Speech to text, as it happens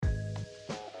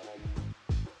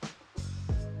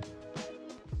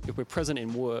if we're present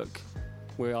in work,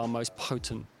 we're our most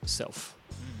potent self.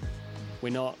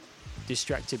 We're not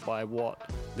distracted by what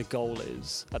the goal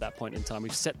is at that point in time.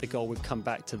 We've set the goal, we've come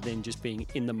back to then just being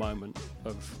in the moment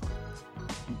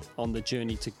on the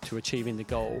journey to achieving the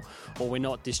goal, or we're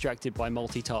not distracted by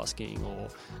multitasking or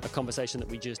a conversation that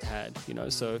we just had,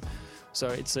 so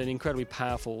it's an incredibly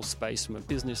powerful space from a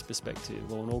business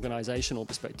perspective or an organizational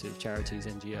perspective, charities,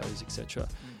 NGOs, etc.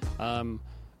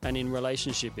 And in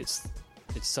relationship, it's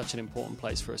such an important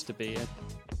place for us to be in.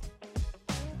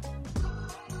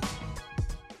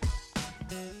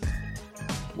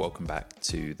 Welcome back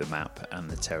to the Map and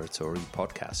the Territory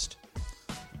podcast.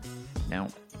 Now,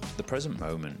 the present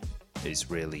moment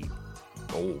is really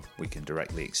all we can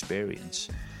directly experience,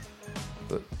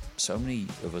 but so many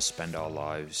of us spend our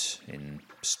lives in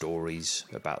stories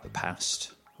about the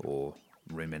past or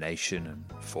rumination and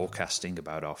forecasting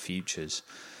about our futures,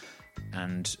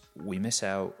 and we miss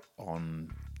out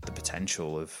on the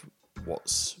potential of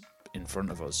what's in front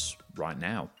of us right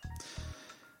now.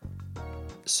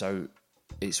 So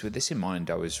it's with this in mind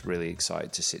I was really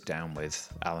excited to sit down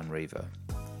with Alan Riva.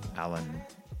 Alan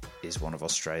is one of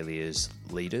Australia's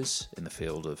leaders in the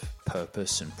field of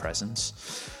purpose and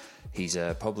presence. He's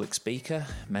a public speaker,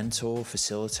 mentor,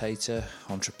 facilitator,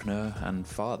 entrepreneur and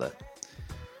father.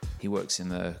 He works in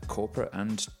the corporate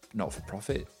and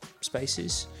not-for-profit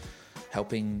spaces,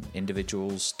 helping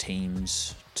individuals,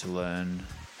 teams to learn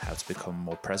how to become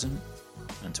more present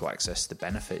and to access the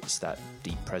benefits that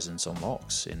deep presence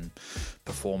unlocks in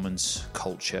performance,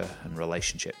 culture and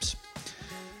relationships.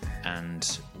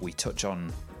 And we touch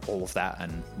on all of that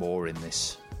and more in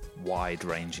this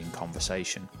wide-ranging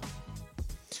conversation.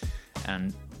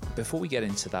 And before we get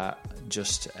into that,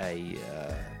 just a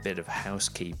bit of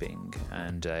housekeeping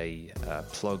and a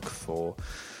plug for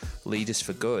Leaders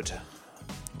for Good.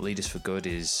 Leaders for Good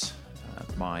is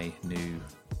my new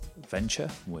venture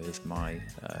with my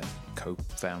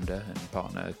co-founder and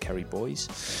partner Kerry Boys.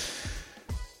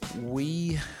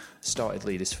 We started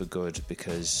Leaders for Good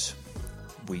because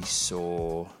we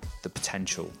saw the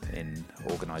potential in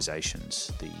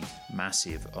organisations, the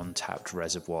massive untapped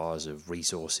reservoirs of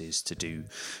resources to do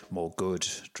more good,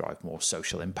 drive more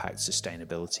social impact,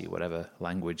 sustainability, whatever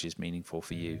language is meaningful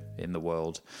for you in the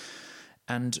world.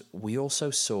 And we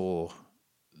also saw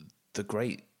the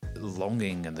great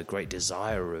longing and the great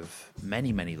desire of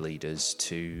many, many leaders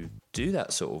to do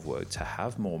that sort of work, to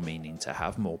have more meaning, to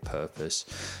have more purpose,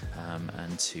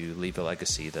 and to leave a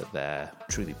legacy that they're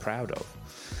truly proud of.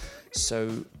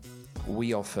 So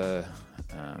we offer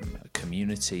a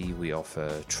community, we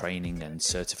offer training and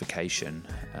certification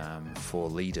for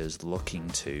leaders looking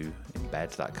to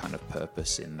embed that kind of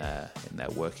purpose in their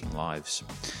working lives.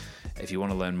 If you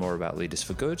want to learn more about Leaders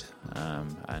for Good,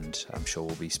 and I'm sure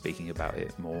we'll be speaking about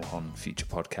it more on future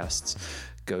podcasts,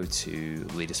 go to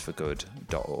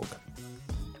leadersforgood.org.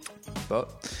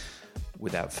 But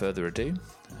without further ado,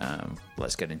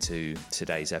 let's get into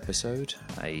today's episode,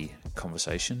 a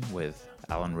conversation with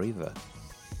Alan Riva.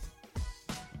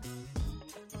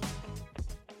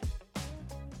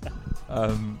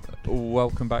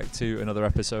 Welcome back to another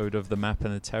episode of the Map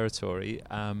and the Territory,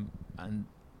 and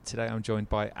today I'm joined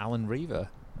by Alan Riva.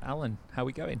 Alan, how are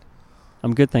we going?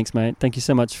 I'm good, thanks, mate. Thank you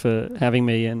so much for having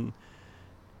me and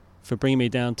for bringing me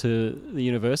down to the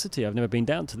university. I've never been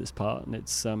down to this part, and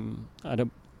it's I had a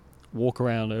walk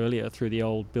around earlier through the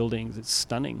old buildings. It's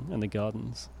stunning, and the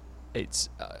gardens. It's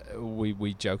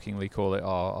we jokingly call it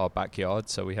our backyard.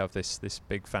 So we have this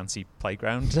big fancy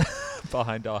playground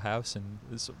behind our house, and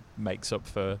this makes up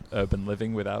for urban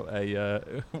living without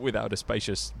a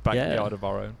spacious backyard of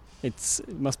our own. It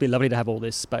must be lovely to have all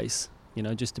this space,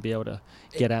 just to be able to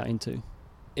get out into.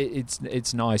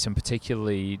 It's nice, and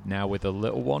particularly now with a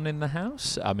little one in the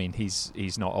house. I mean,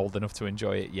 he's not old enough to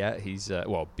enjoy it yet. He's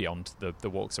beyond the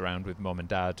walks around with mum and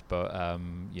dad, but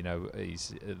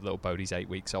he's little Bodhi's 8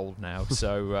 weeks old now,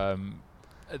 so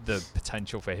the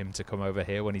potential for him to come over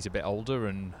here when he's a bit older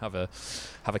and have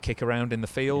a kick around in the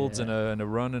fields and a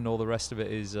run and all the rest of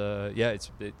it is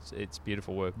it's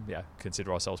beautiful. We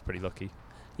consider ourselves pretty lucky.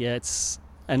 Yeah, it's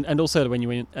and also when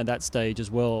you're at that stage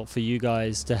as well, for you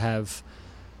guys to have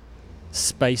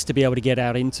space to be able to get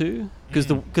out into, because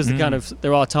the kind of,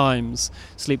 there are times,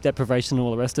 sleep deprivation and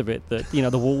all the rest of it, that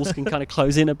the walls can kind of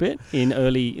close in a bit in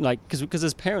early, because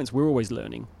as parents we're always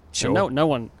learning. Sure. No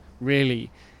one really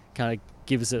kind of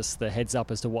gives us the heads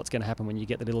up as to what's going to happen when you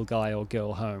get the little guy or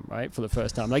girl home, right, for the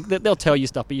first time. They'll tell you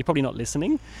stuff, but you're probably not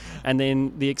listening, and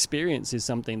then the experience is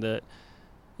something that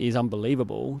is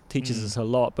unbelievable, teaches us a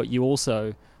lot, but you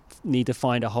also need to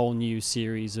find a whole new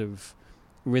series of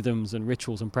rhythms and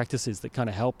rituals and practices that kind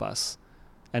of help us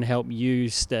and help you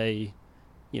stay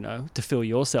to fill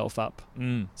yourself up,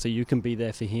 Mm. so you can be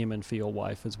there for him and for your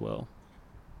wife as well.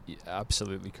 Yeah,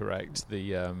 absolutely correct.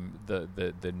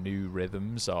 The new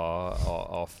rhythms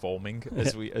are forming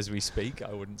as we speak.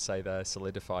 I wouldn't say they're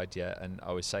solidified yet. And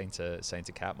I was saying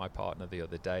to Kat, my partner, the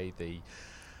other day,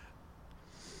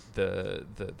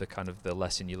 the kind of the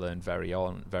lesson you learned very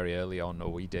early on,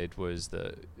 or we did, was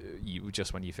that you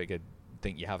just when you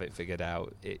think you have it figured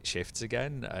out, it shifts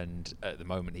again. And at the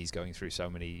moment he's going through so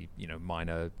many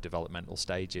minor developmental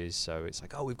stages, so it's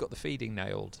like, oh, we've got the feeding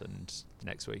nailed, and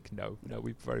next week no,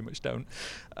 we very much don't.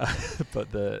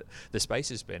 But the space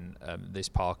has been this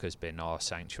park has been our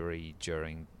sanctuary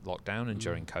during lockdown and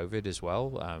during COVID as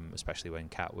well, especially when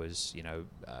Kat was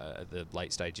at the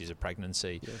late stages of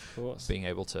pregnancy. Yeah, of course. Being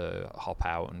able to hop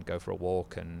out and go for a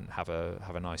walk and have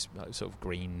a nice sort of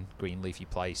green leafy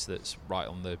place that's right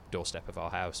on the doorstep of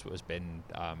our house has been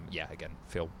again,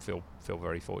 feel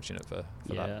very fortunate for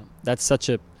that. That's such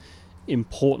a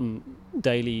important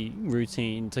daily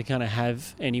routine to kind of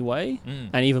have anyway,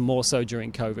 and even more so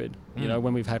during COVID,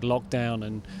 when we've had lockdown,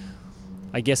 and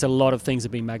I guess a lot of things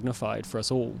have been magnified for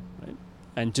us all, right?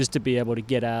 And just to be able to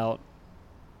get out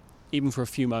even for a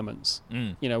few moments,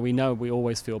 we know we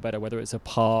always feel better, whether it's a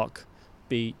park,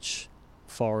 beach,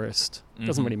 forest,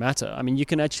 doesn't really matter. I mean, you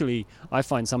can actually, I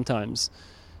find sometimes,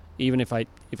 even if I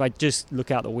just look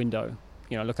out the window,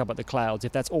 look up at the clouds,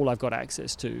 if that's all I've got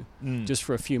access to, just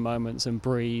for a few moments and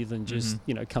breathe and just,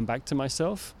 come back to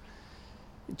myself,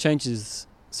 it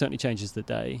certainly changes the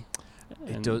day.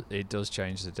 It does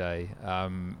change the day.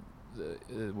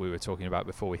 We were talking about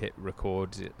before we hit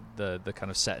record the kind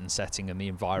of setting and the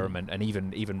environment, and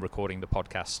even recording the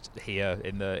podcast here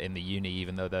in the uni,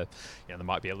 even though there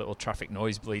might be a little traffic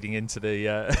noise bleeding into the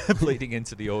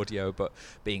audio, but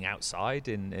being outside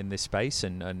in this space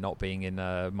and not being in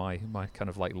my kind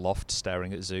of like loft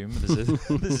staring at Zoom,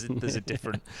 there's a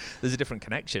different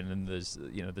connection, and there's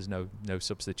no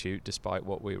substitute, despite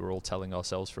what we were all telling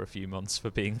ourselves for a few months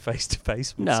for being face to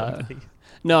face with somebody.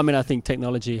 No, I mean, I think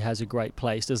technology has a great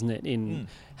place, doesn't it, in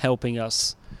helping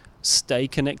us stay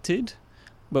connected.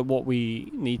 But what we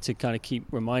need to kind of keep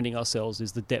reminding ourselves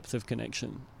is the depth of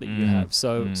connection that you have.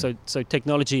 So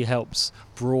technology helps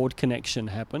broad connection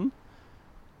happen,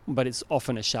 but it's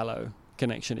often a shallow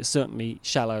connection. It's certainly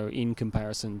shallow in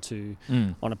comparison to,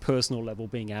 on a personal level,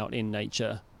 being out in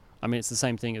nature. I mean, it's the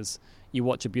same thing as you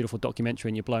watch a beautiful documentary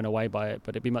and you're blown away by it,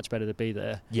 but it'd be much better to be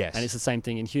there. Yes. And it's the same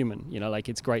thing in human. Like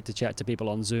it's great to chat to people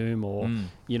on Zoom or,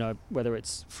 whether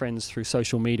it's friends through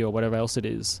social media or whatever else it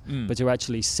is. But to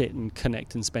actually sit and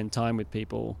connect and spend time with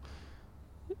people,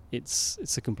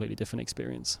 it's a completely different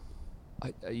experience.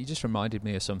 You just reminded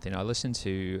me of something. I listened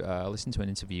to an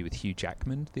interview with Hugh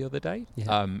Jackman the other day.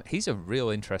 Yeah. He's a real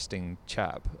interesting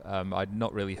chap. I'd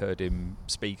not really heard him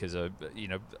speak as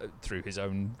through his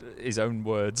own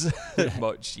words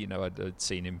much. I'd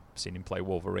seen him play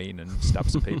Wolverine and stab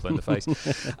some people in the face.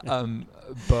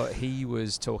 But he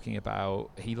was talking about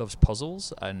he loves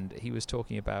puzzles, and he was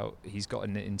talking about he's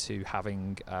gotten into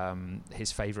having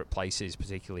his favourite places,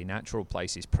 particularly natural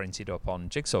places, printed up on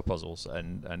jigsaw puzzles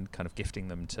and kind of gifting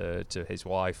them to his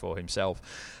wife or himself.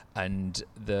 And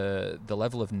the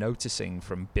level of noticing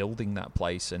from building that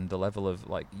place, and the level of,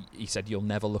 like he said, you'll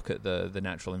never look at the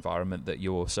natural environment that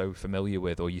you're so familiar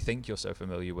with, or you think you're so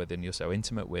familiar with and you're so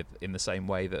intimate with, in the same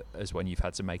way that as when you've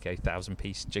had to make a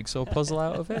 1,000-piece jigsaw puzzle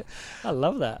out of it. I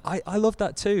love that. I love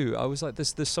that too. I was like,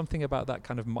 there's something about that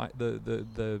kind of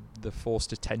the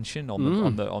forced attention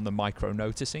on the micro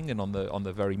noticing and on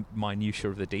the very minutiae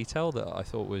of the detail that I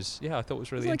thought was really it's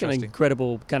like interesting. An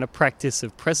incredible kind of practice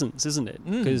of presence, isn't it?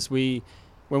 Because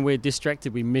when we're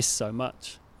distracted, we miss so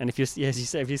much. And if you're, as you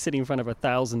say, if you're sitting in front of a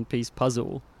 1,000-piece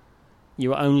puzzle,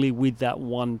 you're only with that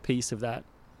one piece of that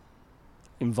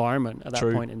environment at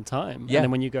that point in time. Yeah. And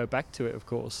then when you go back to it, of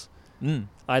course,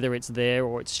 either it's there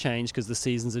or it's changed because the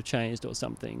seasons have changed or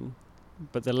something.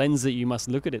 But the lens that you must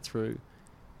look at it through,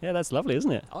 that's lovely,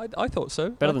 isn't it? I thought so.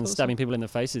 Better than stabbing people in the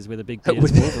faces with a big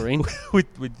Peter's Wolverine.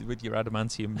 with your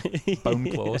adamantium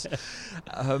bone claws.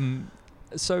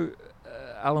 So,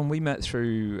 Alan, we met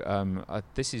through,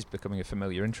 this is becoming a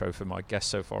familiar intro for my guests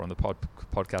so far on the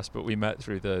podcast, but we met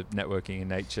through the Networking in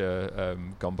Nature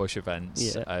Gone Bush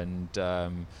events. Yeah.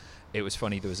 And it was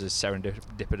funny, there was a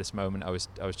serendipitous moment. I was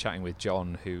chatting with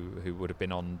John, who would have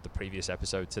been on the previous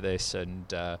episode to this,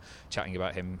 and chatting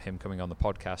about him coming on the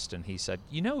podcast, and he said,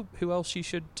 who else you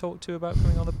should talk to about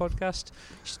coming on the podcast?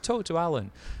 You should talk to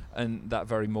Alan. And that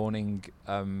very morning,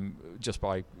 just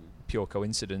by pure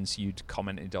coincidence, you'd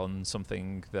commented on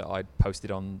something that I'd posted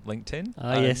on LinkedIn.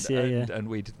 And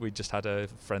we just had a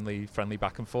friendly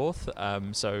back and forth.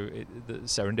 So the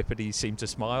serendipity seemed to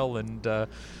smile, and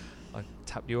I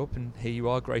tapped you up, and here you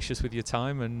are, gracious with your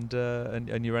time and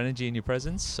your energy and your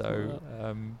presence. So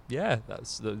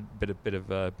that's a bit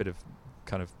of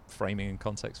kind of framing and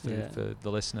context for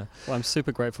the listener. Well, I'm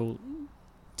super grateful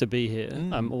to be here.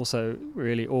 I'm also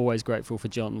really always grateful for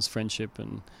John's friendship,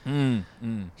 and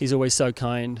he's always so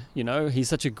kind. He's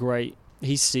such a great.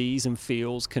 He sees and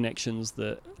feels connections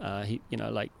that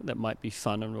that might be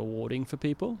fun and rewarding for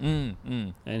people,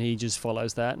 and he just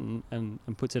follows that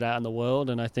and puts it out in the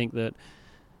world. And I think that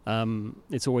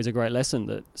it's always a great lesson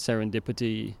that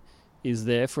serendipity is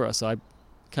there for us. I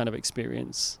kind of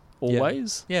experience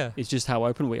always. Yeah. It's just how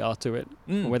open we are to it,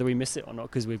 whether we miss it or not,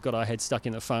 because we've got our head stuck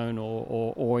in the phone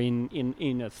or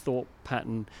in a thought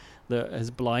pattern that has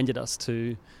blinded us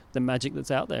to the magic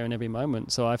that's out there in every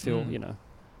moment. So I feel,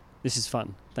 this is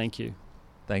fun. Thank you.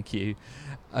 Thank you.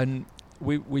 And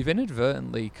we've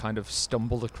inadvertently kind of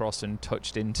stumbled across and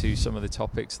touched into some of the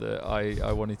topics that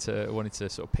I wanted to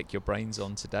sort of pick your brains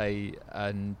on today,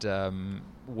 and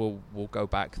we'll go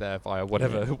back there via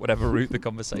whatever route the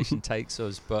conversation takes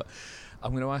us. But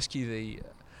I'm going to ask you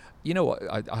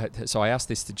so I asked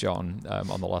this to John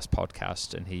on the last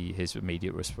podcast, and his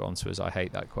immediate response was, "I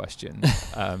hate that question,"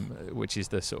 which is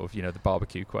the sort of the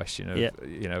barbecue question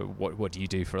of what do you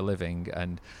do for a living?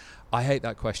 And I hate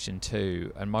that question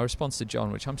too. And my response to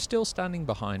John, which I'm still standing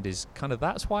behind, is kind of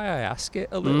that's why I ask it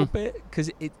a little bit, because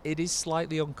it is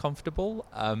slightly uncomfortable.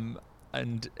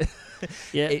 And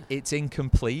it's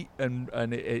incomplete, and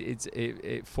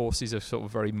it forces a sort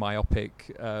of very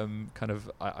myopic kind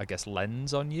of I guess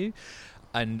lens on you,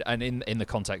 and in the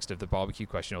context of the barbecue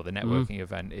question or the networking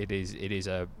event, it is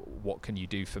a what can you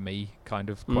do for me kind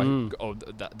of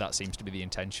that seems to be the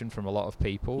intention from a lot of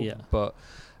people. But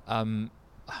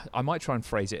I might try and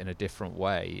phrase it in a different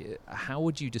way. How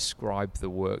would you describe the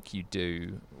work you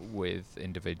do with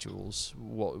individuals?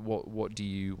 What do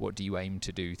you aim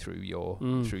to do through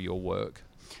your work?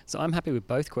 So I'm happy with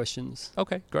both questions.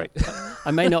 Okay, great.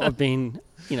 I may not have been,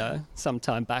 some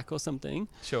time back or something.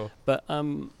 Sure. But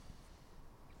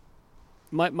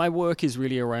my work is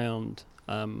really around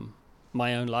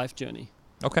my own life journey.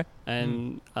 Okay.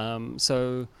 And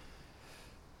so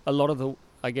a lot of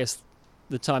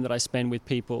the time that I spend with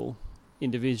people,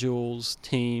 individuals,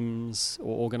 teams,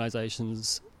 or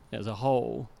organizations as a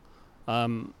whole, are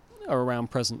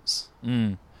around presence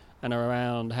and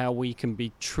around how we can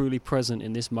be truly present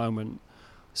in this moment,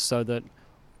 so that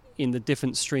in the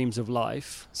different streams of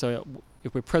life, so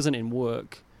if we're present in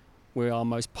work, we're our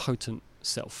most potent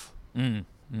self.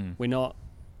 We're not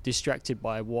distracted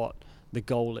by what the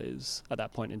goal is at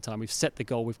that point in time. We've set the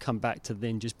goal, we've come back to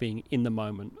then just being in the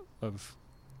moment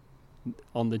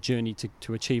on the journey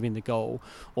to achieving the goal,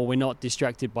 or we're not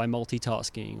distracted by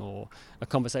multitasking or a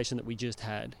conversation that we just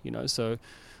had, so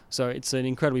it's an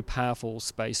incredibly powerful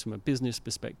space from a business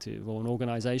perspective or an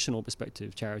organizational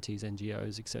perspective, charities,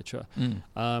 NGOs, etc.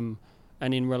 And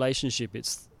in relationship,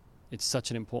 it's such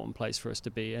an important place for us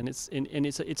to be, and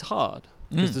it's hard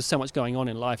because there's so much going on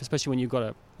in life, especially when you've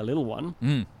got a little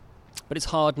one. But it's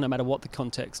hard no matter what the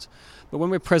context. But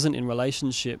when we're present in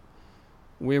relationship,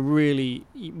 we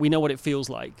know what it feels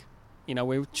like.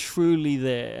 We're truly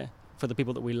there for the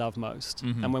people that we love most.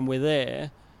 And when we're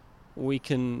there, we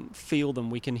can feel them,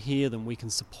 we can hear them, we can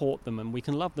support them, and we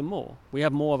can love them more. We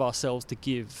have more of ourselves to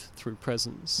give through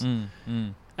presence.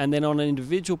 And then on an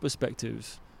individual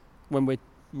perspective, when we're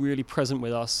really present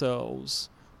with ourselves,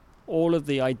 all of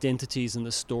the identities and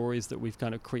the stories that we've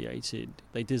kind of created,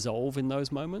 they dissolve in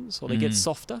those moments, or they get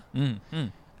softer.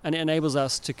 And it enables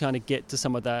us to kind of get to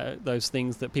some of those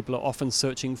things that people are often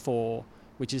searching for,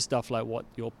 which is stuff like what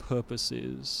your purpose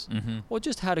is, or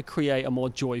just how to create a more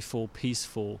joyful,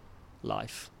 peaceful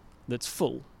life that's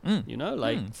full,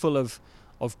 full of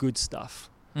good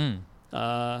stuff.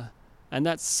 And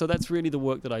that's really the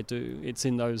work that I do. It's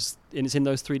in those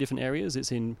three different areas.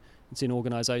 It's in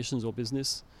organizations or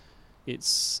business.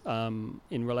 It's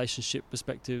in relationship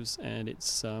perspectives, and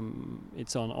it's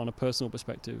on a personal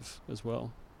perspective as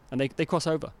well. And they cross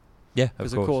over. Yeah,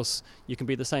 because of course you can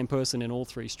be the same person in all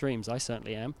three streams. I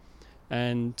certainly am,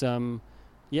 and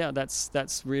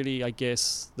that's really, I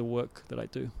guess, the work that I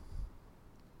do.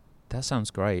 That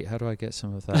sounds great. How do I get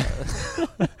some of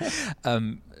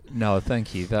that? No,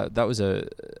 thank you. That was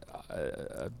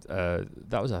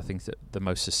I think the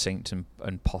most succinct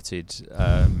and potted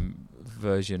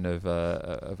version of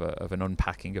an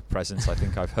unpacking of presence I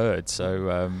think I've heard.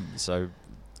 So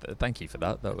thank you for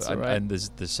that. That's all right. And there's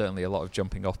certainly a lot of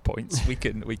jumping off points we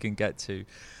can get to.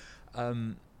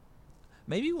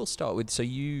 Maybe we'll start with, so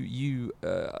you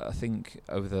I think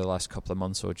over the last couple of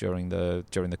months or during the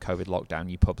COVID lockdown,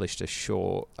 you published a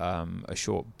short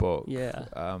book.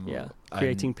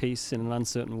 Creating Peace in an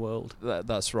Uncertain World.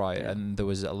 That's right. Yeah. And there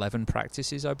was 11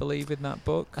 practices, I believe, in that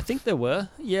book. I think there were.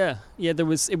 Yeah. There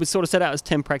was. It was sort of set out as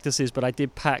 10 practices, but I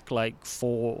did pack like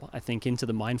 4, I think, into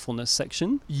the mindfulness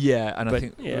section. Yeah, and I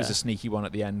think there was a sneaky one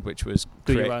at the end, which was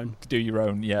do your own. Do your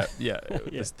own. Yeah.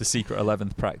 The secret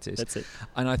 11th practice. That's it.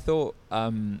 And I thought,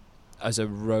 as a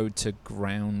road to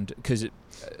ground, because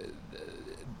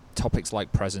topics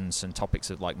like presence and topics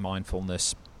of like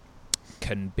mindfulness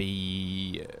can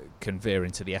veer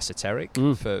into the esoteric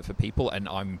for people, and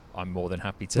I'm more than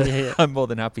happy to I'm more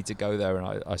than happy to go there,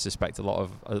 and I suspect a lot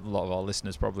of our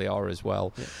listeners probably are as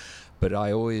well. Yeah. But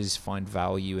I always find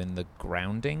value in the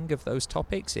grounding of those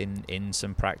topics in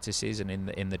some practices and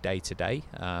in the day to day.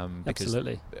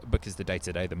 Absolutely. Because the day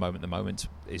to day, the moment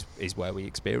is where we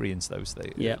experience those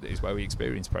things. Yeah. Is where we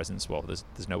experience presence. Well, there's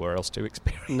nowhere else to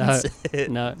experience it.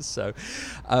 No. So,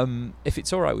 if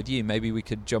it's all right with you, maybe we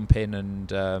could jump in and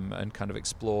kind of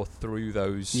explore through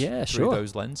those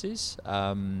those lenses.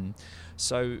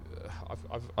 So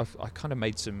I kind of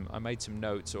made some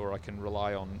notes, or I can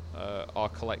rely on our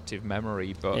collective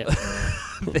memory. But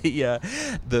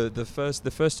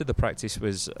the first of the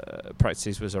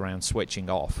practices was around switching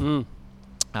off,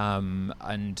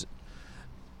 and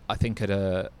I think at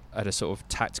a sort of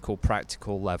tactical,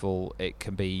 practical level, it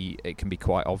can be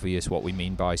quite obvious what we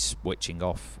mean by switching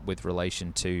off with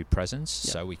relation to presence.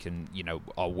 Yeah. So we can,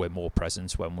 we're more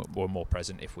present when we're more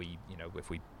present if we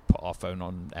put our phone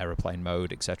on aeroplane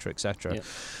mode, etc., etc.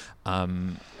 Yeah.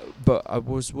 But I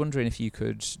was wondering if you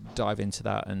could dive into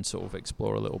that and sort of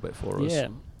explore a little bit for us.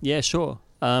 Yeah, sure.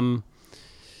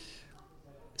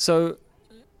 So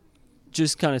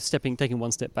just kind of taking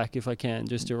one step back, if I can,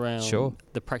 just around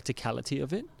the practicality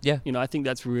of it. Yeah. I think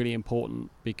that's really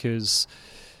important, because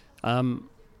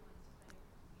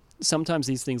sometimes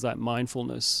these things like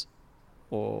mindfulness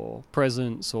or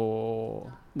presence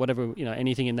or whatever,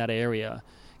 anything in that area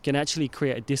can actually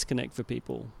create a disconnect for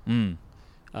people,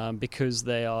 because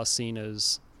they are seen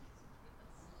as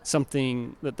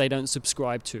something that they don't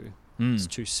subscribe to. It's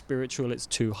too spiritual, it's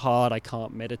too hard, I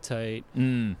can't meditate,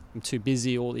 I'm too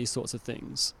busy, all these sorts of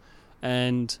things.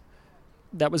 And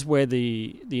that was where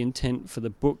the intent for the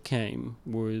book came,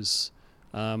 was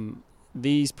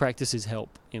these practices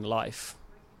help in life.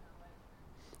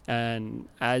 And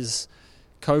as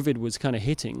COVID was kind of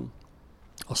hitting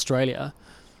Australia,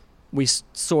 we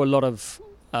saw a lot of,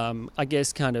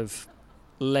 kind of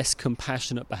less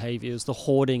compassionate behaviours, the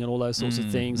hoarding and all those sorts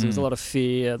of things. There was a lot of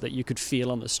fear that you could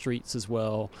feel on the streets as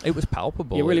well. It was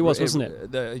palpable. It really was, wasn't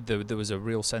it? There was a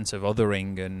real sense of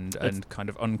othering and kind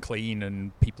of unclean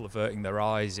and people averting their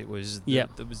eyes. It was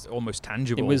it was almost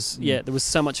tangible. It was there was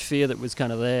so much fear that was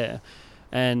kind of there.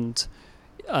 And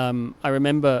I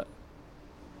remember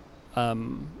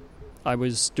I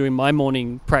was doing my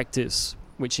morning practice,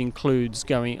 which includes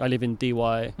I live in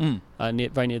DY,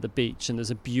 very near the beach, and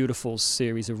there's a beautiful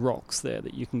series of rocks there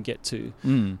that you can get to,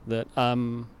 that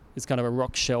is kind of a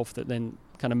rock shelf that then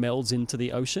kind of melds into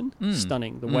the ocean.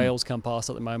 Stunning. The whales come past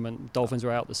at the moment. Dolphins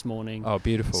were out this morning. Oh,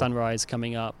 beautiful. Sunrise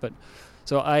coming up. But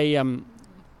so I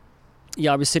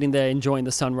was sitting there enjoying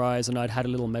the sunrise, and I'd had a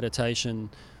little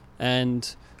meditation,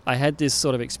 and I had this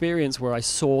sort of experience where I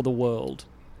saw the world,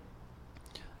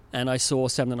 and I saw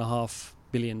 7.5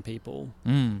 billion people,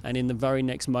 and in the very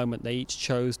next moment they each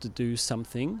chose to do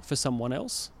something for someone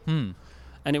else, and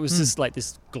it was just like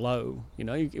this glow,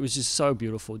 it was just so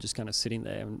beautiful, just kind of sitting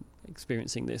there and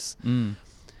experiencing this,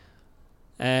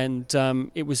 and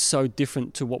it was so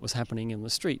different to what was happening in the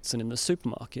streets and in the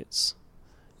supermarkets,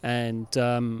 and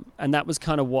that was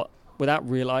kind of what, without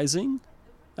realizing,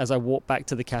 as I walked back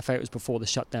to the cafe, it was before the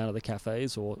shutdown of the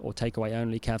cafes or takeaway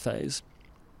only cafes,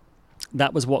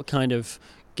 that was what kind of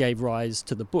gave rise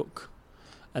to the book,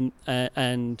 and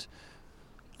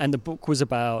the book was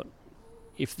about,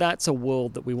 if that's a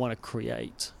world that we want to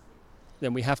create,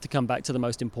 then we have to come back to the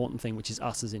most important thing, which is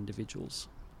us as individuals,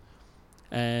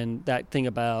 and that thing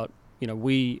about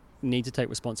we need to take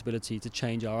responsibility to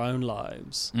change our own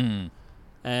lives,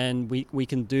 and we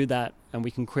can do that, and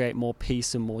we can create more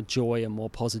peace and more joy and more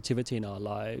positivity in our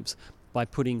lives by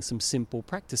putting some simple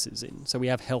practices in. So we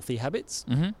have healthy habits,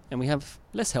 and we have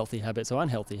less healthy habits or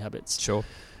unhealthy habits. Sure.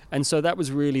 And so that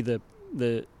was really the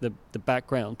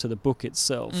background to the book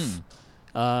itself,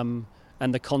 and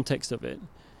the context of it.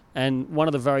 And one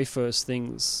of the very first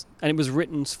things, and it was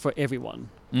written for everyone.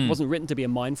 It wasn't written to be a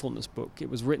mindfulness book. It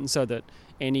was written so that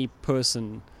any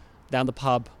person down the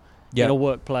pub, in a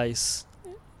workplace,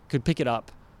 could pick it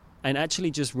up and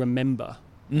actually just remember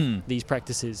these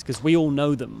practices, because we all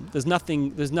know them. There's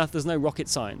no rocket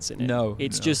science in it. No,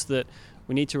 it's just that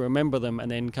we need to remember them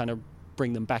and then kind of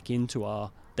bring them back into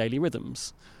our daily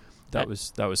rhythms. That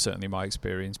was certainly my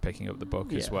experience picking up the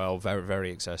book as well. Very, very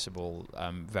accessible.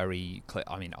 Very clear.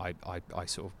 I mean, I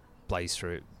sort of blazed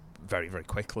through it very, very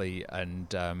quickly, and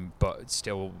but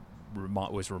still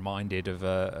was reminded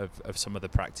of some of the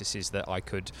practices that I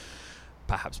could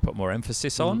perhaps put more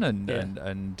emphasis on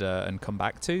and come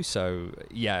back to. So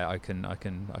yeah, I can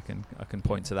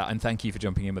point to that, and thank you for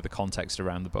jumping in with the context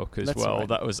around the book as well. Right.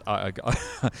 That was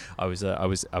I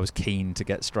was keen to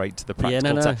get straight to the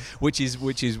practical, which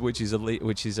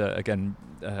is again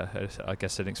I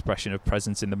guess an expression of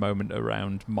presence in the moment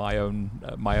around my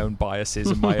own biases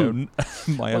and my own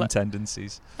own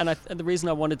tendencies. And the reason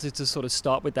I wanted to sort of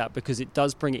start with that, because it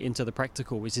does bring it into the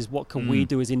practical, which is what can we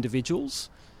do as individuals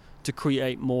to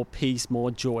create more peace,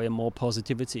 more joy, and more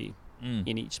positivity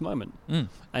in each moment.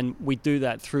 And we do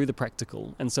that through the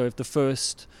practical. And so if the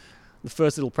first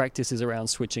little practice is around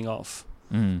switching off,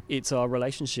 it's our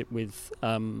relationship with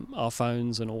our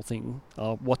phones and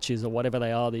our watches or whatever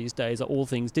they are these days are all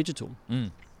things digital.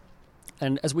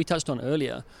 And as we touched on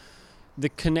earlier, the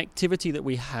connectivity that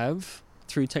we have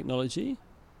through technology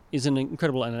is an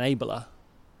incredible enabler.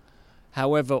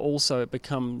 However, also it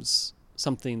becomes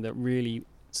something that really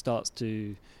starts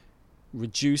to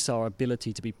reduce our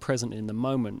ability to be present in the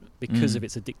moment because of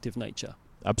its addictive nature.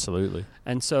 Absolutely.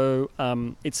 And so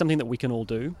it's something that we can all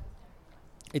do.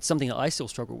 It's something that I still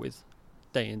struggle with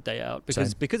day in, day out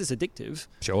because it's addictive.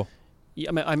 Sure.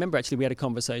 I mean, I remember actually we had a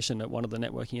conversation at one of the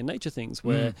networking and nature things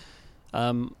where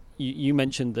you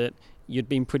mentioned that you'd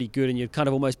been pretty good and you'd kind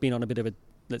of almost been on a bit of a,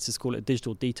 let's just call it a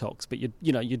digital detox, but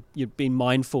you'd been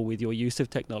mindful with your use of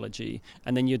technology,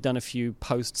 and then you'd done a few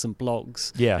posts and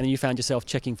blogs, and then you found yourself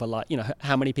checking for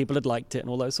how many people had liked it and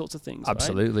all those sorts of things.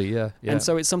 Absolutely, right? yeah. And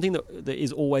so it's something that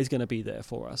is always going to be there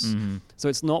for us. So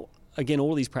it's not, again,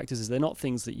 all these practices, they're not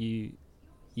things that you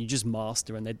just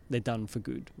master and they're done for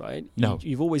good, right? No,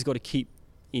 you've always got to keep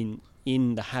in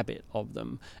the habit of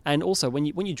them. And also when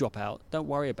you drop out, don't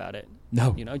worry about it.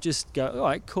 No, just go, all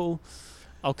right, cool,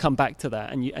 I'll come back to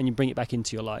that, and you bring it back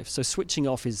into your life. So switching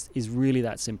off is really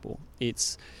that simple.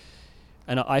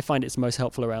 And I find it's most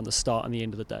helpful around the start and the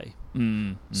end of the day.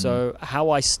 So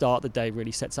how I start the day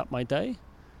really sets up my day,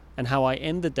 and how I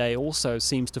end the day also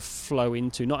seems to flow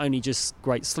into not only just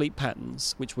great sleep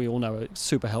patterns, which we all know are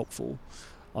super helpful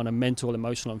on a mental,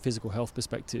 emotional, and physical health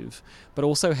perspective, but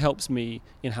also helps me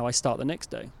in how I start the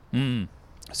next day.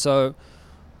 So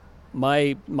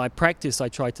my practice I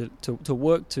try to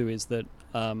work to is that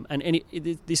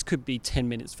this could be 10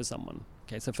 minutes for someone.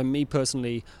 Okay, so for me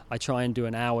personally, I try and do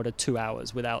an hour to 2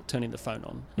 hours without turning the phone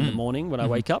on in the morning when I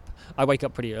wake up. I wake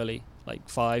up pretty early, like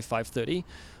 5:30.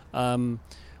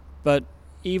 But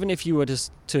even if you were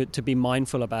to be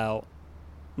mindful about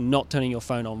not turning your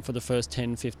phone on for the first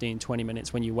 10, 15, 20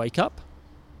 minutes when you wake up,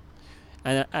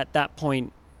 and at that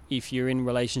point, if you're in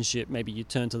relationship, maybe you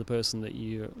turn to the person that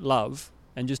you love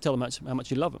and just tell them how much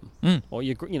you love them, or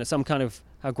some kind of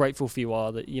how grateful for you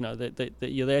are that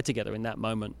that you're there together in that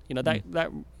moment.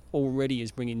 That already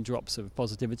is bringing drops of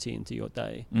positivity into your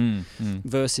day.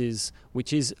 Versus,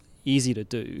 which is easy to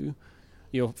do,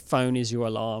 your phone is your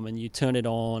alarm and you turn it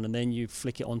on and then you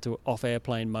flick it onto off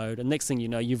airplane mode, and next thing you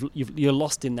know you're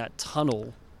lost in that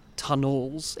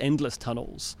endless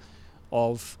tunnels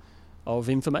of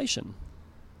information,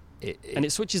 and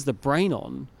it switches the brain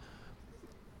on,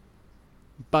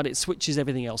 but it switches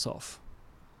everything else off.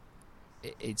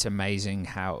 It's amazing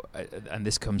how, and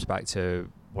this comes back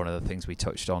to one of the things we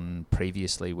touched on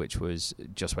previously, which was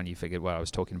just when you figured, I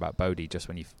was talking about Bodhi, just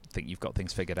when you think you've got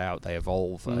things figured out, they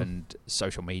evolve. And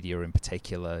social media in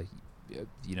particular,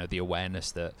 the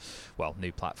awareness that,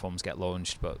 new platforms get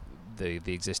launched, but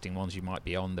the existing ones you might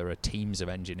be on, there are teams of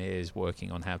engineers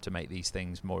working on how to make these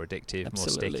things more addictive,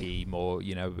 Absolutely. more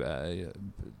sticky, more,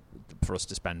 for us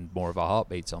to spend more of our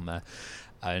heartbeats on there.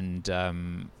 And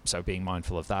so being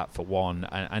mindful of that for one,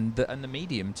 and the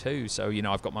medium too. So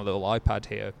I've got my little iPad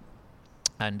here,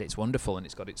 and it's wonderful, and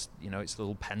it's got its its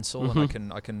little pencil,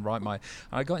 and I can write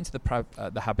I got into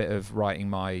the habit of writing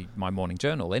my morning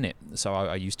journal in it. So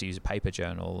I used to use a paper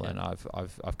journal, and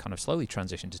I've kind of slowly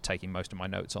transitioned to taking most of my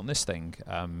notes on this thing.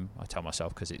 I tell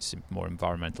myself because it's more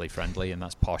environmentally friendly, and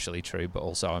that's partially true, but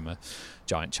also I'm a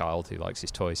giant child who likes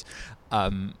his toys.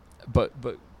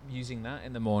 But using that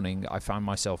in the morning, I found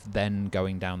myself then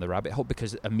going down the rabbit hole,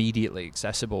 because immediately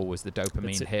accessible was the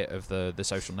dopamine hit of the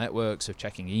social networks, of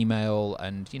checking email,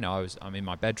 and I'm in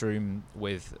my bedroom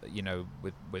with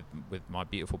my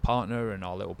beautiful partner and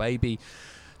our little baby,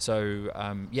 So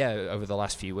over the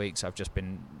last few weeks, I've just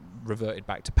been reverted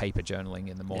back to paper journaling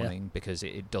in the morning because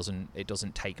it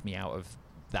doesn't take me out of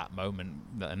that moment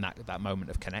and that moment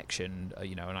of connection,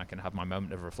 and I can have my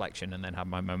moment of reflection and then have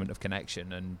my moment of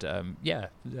connection, and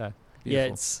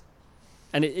beautiful.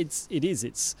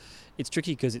 It's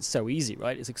tricky because it's so easy,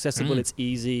 right? It's accessible, it's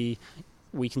easy.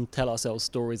 We can tell ourselves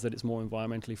stories that it's more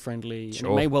environmentally friendly, and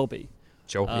it may well be.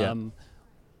 Sure.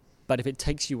 But if it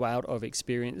takes you out of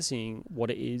experiencing what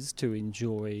it is to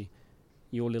enjoy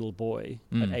your little boy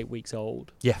at 8 weeks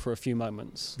old for a few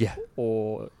moments,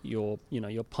 or your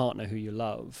partner who you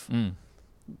love,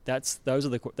 those are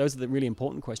the really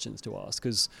important questions to ask,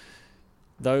 because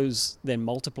those then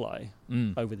multiply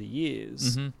over the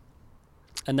years,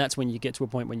 and that's when you get to a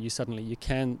point when you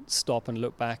can stop and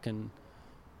look back and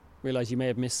realize you may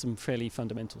have missed some fairly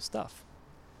fundamental stuff.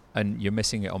 And you're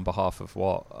missing it on behalf of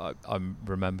what? I'm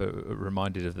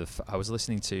reminded of I was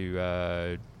listening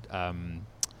to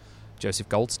Joseph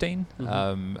Goldstein,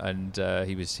 and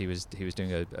he was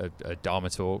doing a Dharma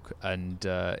talk, and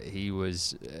he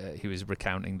was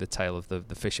recounting the tale of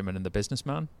the fisherman and the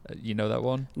businessman. You know that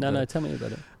one? No, tell me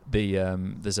about it.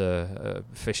 There's a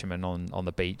fisherman on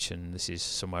the beach, and this is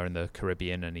somewhere in the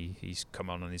Caribbean, and he's come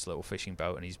on his little fishing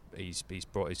boat, and he's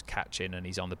brought his catch in, and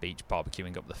he's on the beach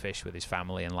barbecuing up the fish with his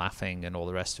family and laughing and all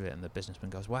the rest of it. And the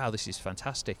businessman goes, "Wow, this is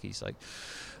fantastic." He's like,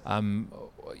 how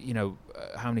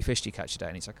many fish do you catch a day?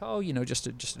 And he's like,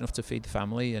 just enough to feed the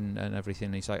family and everything.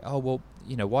 And he's like, oh, well,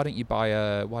 why don't you buy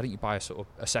a sort of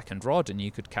a second rod, and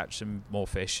you could catch some more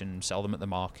fish and sell them at the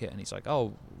market? And he's like,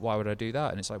 oh, why would I do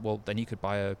that? And it's like, well, then you could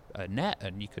buy a net,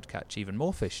 and you could catch even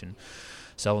more fish and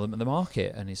sell them at the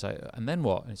market. And he's like, and then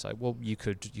what? And it's like, well, you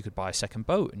could buy a second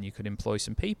boat, and you could employ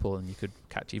some people, and you could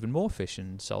catch even more fish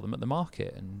and sell them at the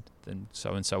market, and then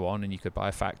so on, and you could buy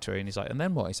a factory. And he's like, and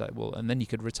then what? He's like, well, and then you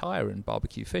could retire and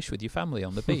barbecue fish with your family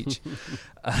on the beach.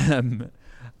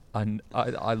 And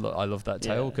I love that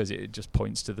tale because it just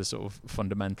points to the sort of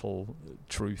fundamental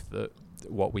truth that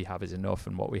what we have is enough,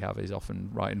 and what we have is often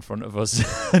right in front of us.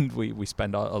 And we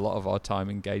spend a lot of our time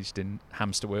engaged in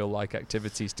hamster wheel like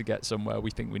activities to get somewhere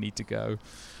we think we need to go.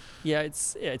 Yeah,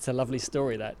 it's a lovely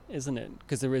story, that, isn't it?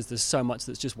 Because there's so much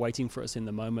that's just waiting for us in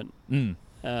the moment.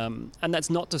 And that's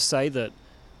not to say that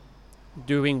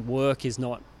doing work is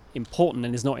not important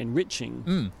and is not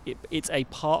enriching. It's a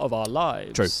part of our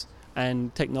lives. True.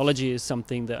 And technology is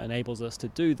something that enables us to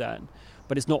do that,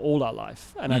 but it's not all our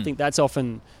life. And I think that's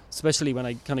often, especially when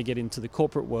I kind of get into the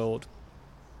corporate world,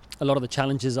 a lot of the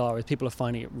challenges is people are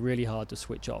finding it really hard to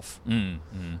switch off.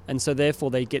 And so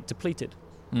therefore they get depleted,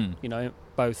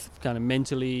 both kind of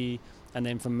mentally, and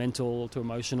then from mental to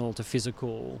emotional to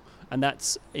physical. And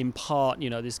that's in part,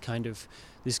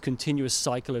 this continuous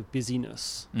cycle of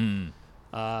busyness and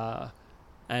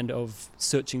of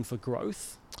searching for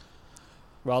growth,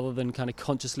 rather than kind of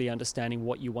consciously understanding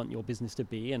what you want your business to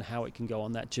be and how it can go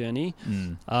on that journey.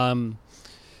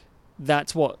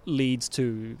 That's what leads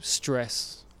to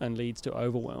stress and leads to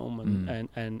overwhelm,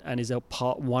 and is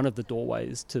one of the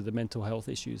doorways to the mental health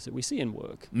issues that we see in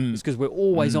work. It's because we're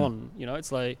always on.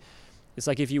 It's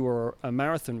like if you were a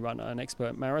marathon runner, an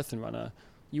expert marathon runner,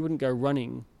 you wouldn't go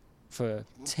running for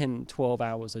 10, 12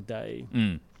 hours a day,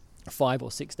 5 or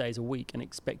 6 days a week, and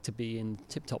expect to be in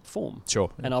tip-top form.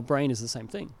 Sure. And our brain is the same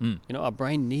thing. Our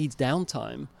brain needs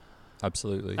downtime.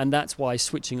 Absolutely. And that's why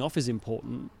switching off is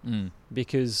important,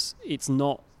 because it's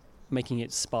not making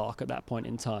it spark at that point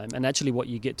in time. And actually what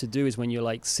you get to do is when you're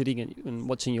like sitting and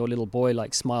watching your little boy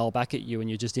like smile back at you, and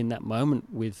you're just in that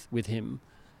moment with him,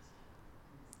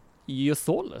 you're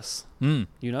thoughtless,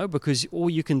 because all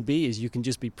you can be is you can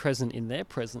just be present in their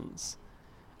presence.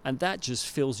 And that just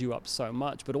fills you up so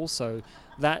much. But also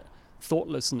that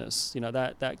thoughtlessness,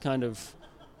 that kind of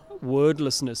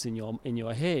wordlessness in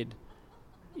your head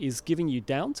is giving you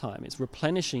downtime. It's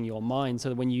replenishing your mind so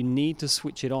that when you need to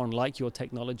switch it on, like your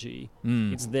technology,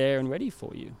 it's there and ready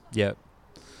for you. Yeah.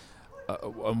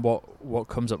 And what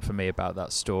comes up for me about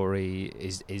that story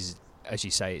is as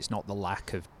you say, it's not the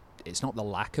lack of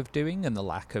doing and the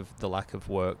lack of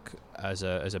work as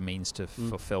a means to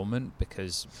fulfillment,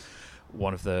 because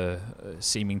one of the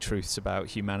seeming truths about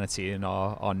humanity and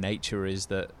our nature is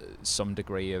that some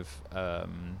degree of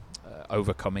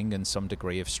overcoming and some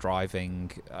degree of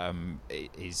striving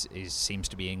seems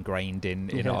to be ingrained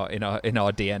in our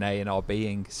DNA, in our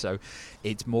being. So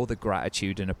it's more the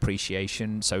gratitude and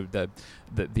appreciation. So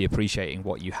the appreciating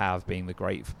what you have, being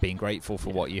grateful for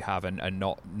what you have, and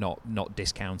not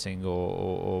discounting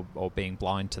or being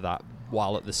blind to that,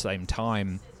 while at the same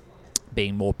time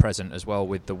being more present as well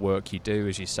with the work you do,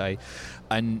 as you say.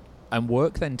 And And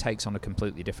work then takes on a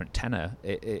completely different tenor.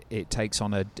 It takes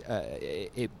on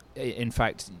in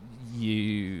fact,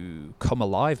 you come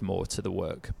alive more to the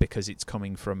work because it's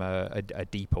coming from a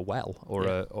deeper well, or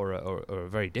a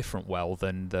very different well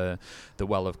than the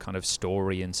well of kind of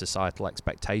story and societal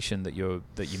expectation that you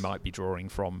might be drawing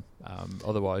from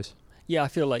otherwise. Yeah, I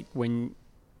feel like when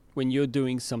you're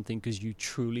doing something because you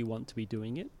truly want to be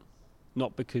doing it,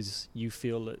 not because you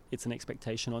feel that it's an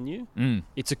expectation on you.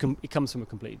 It comes from a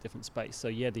completely different space. So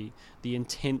yeah, the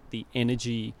intent, the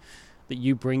energy that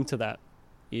you bring to that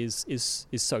is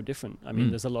so different. I mean,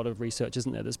 there's a lot of research,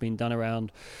 isn't there, that's been done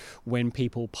around when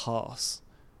people pass,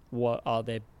 what are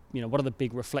the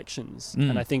big reflections?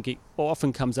 And I think it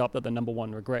often comes up that the number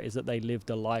one regret is that they lived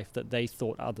a life that they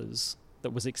thought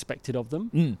that was expected of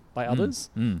them by others,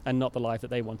 and not the life that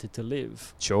they wanted to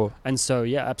live. Sure. And so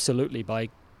yeah, absolutely, by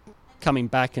coming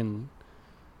back and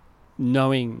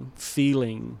knowing,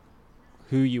 feeling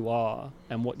who you are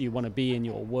and what you want to be in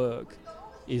your work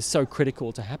is so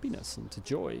critical to happiness and to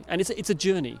joy. And it's a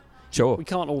journey. Sure. We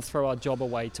can't all throw our job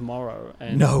away tomorrow.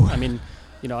 And no. I mean,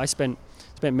 I spent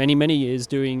many years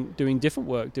doing different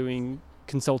work, doing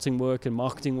consulting work and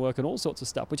marketing work and all sorts of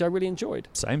stuff, which I really enjoyed.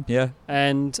 Same, yeah.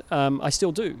 And I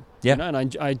still do. Yeah. And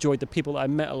I enjoyed the people that I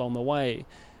met along the way.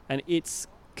 And it's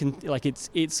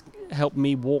helped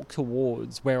me walk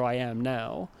towards where I am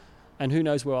now, and who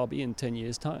knows where I'll be in 10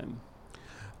 years' time.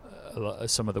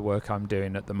 Some of the work I'm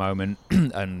doing at the moment,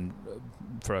 and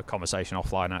for a conversation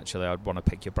offline, actually, I'd want to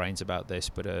pick your brains about this,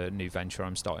 but a new venture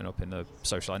I'm starting up in the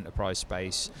social enterprise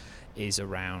space is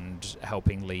around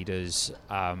helping leaders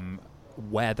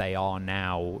where they are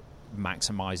now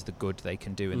maximize the good they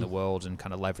can do in the world and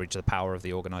kind of leverage the power of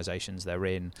the organizations they're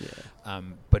in. Yeah.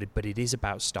 But it is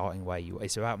about starting where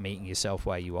it's about meeting yourself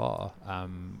where you are.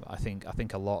 I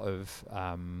think a lot of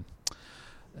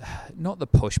not the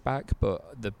pushback,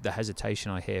 but the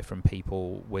hesitation I hear from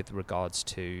people with regards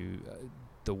to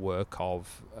the work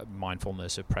of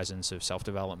mindfulness, of presence, of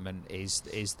self-development is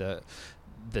that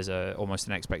there's almost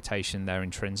an expectation there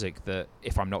intrinsic that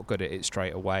if I'm not good at it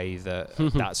straight away,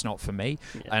 that's not for me.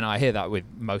 Yeah. And I hear that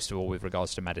most of all with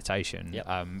regards to meditation,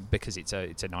 because it's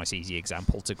a nice easy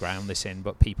example to ground this in.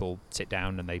 But people sit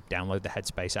down and they download the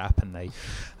Headspace app and they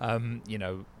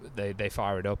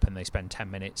fire it up and they spend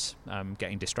 10 minutes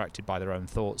getting distracted by their own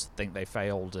thoughts, think they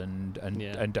failed and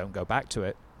don't go back to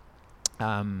it.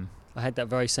 I had that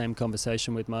very same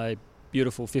conversation with my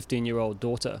beautiful 15-year-old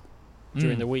daughter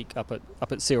during the week up at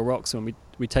Seal Rocks, when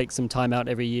we take some time out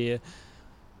every year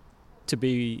to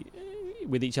be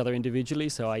with each other individually.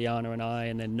 So Ayana and I,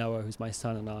 and then Noah, who's my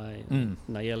son, and I, and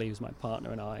Nayeli, who's my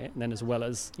partner, and I, and then as well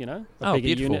as a bigger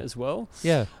beautiful unit as well.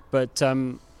 Yeah. But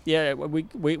we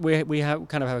have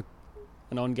kind of have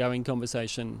an ongoing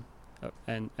conversation,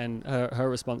 and her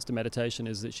response to meditation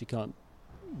is that she can't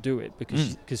do it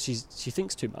because she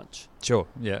thinks too much. Sure.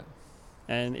 Yeah.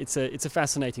 And it's a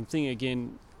fascinating thing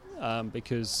again.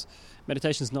 Because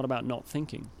meditation is not about not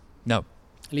thinking. No.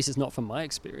 At least it's not from my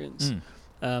experience.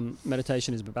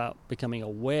 Meditation is about becoming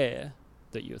aware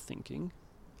that you're thinking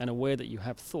and aware that you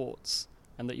have thoughts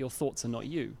and that your thoughts are not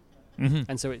you. Mm-hmm.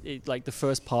 And so it like the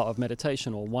first part of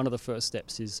meditation, or one of the first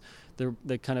steps, is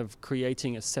the kind of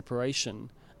creating a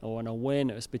separation or an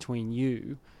awareness between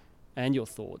you and your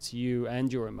thoughts, you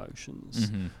and your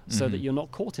emotions, so that you're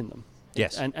not caught in them.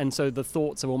 Yes. And so the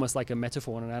thoughts are almost like a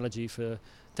metaphor, an analogy for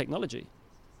technology.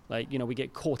 Like, we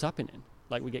get caught up in it.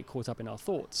 Like, we get caught up in our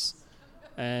thoughts.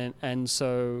 And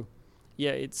so,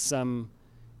 yeah, it's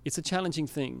a challenging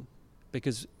thing,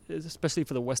 because especially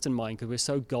for the Western mind, because we're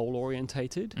so goal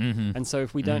orientated. And so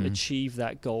if we don't achieve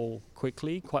that goal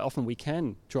quickly, quite often we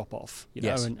can drop off,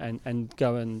 and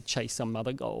go and chase some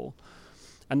other goal.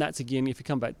 And that's, again, if you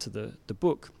come back to the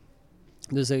book,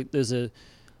 there's a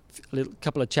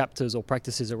couple of chapters or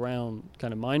practices around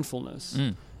kind of mindfulness,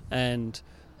 and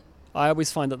I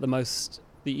always find that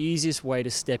the easiest way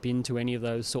to step into any of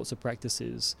those sorts of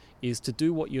practices is to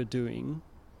do what you're doing,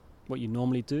 what you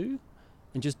normally do,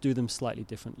 and just do them slightly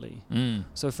differently.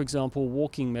 So, for example,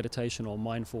 walking meditation or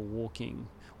mindful walking,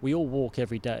 we all walk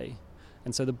every day,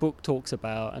 and so the book talks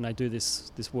about, and I do this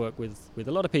work with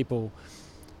a lot of people,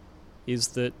 is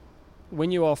that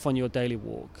when you're off on your daily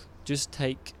walk, just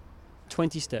take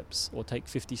 20 steps or take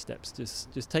 50 steps.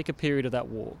 Just take a period of that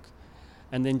walk,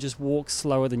 and then just walk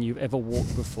slower than you've ever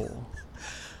walked before.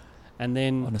 And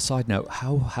then, on a side note,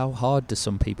 how hard do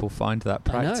some people find that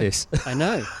practice? I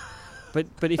know. But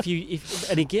if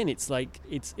and again, it's like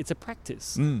it's a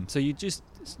practice. So you just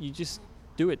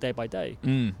do it day by day.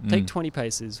 Take 20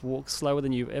 paces, walk slower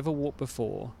than you've ever walked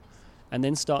before, and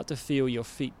then start to feel your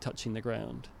feet touching the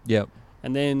ground. Yep.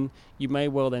 And then you may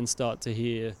well then start to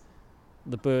hear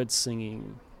the birds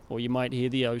singing, or you might hear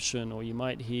the ocean, or you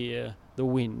might hear the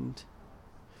wind.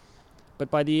 But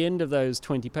by the end of those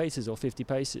 20 paces or 50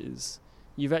 paces,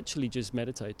 you've actually just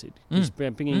meditated. Just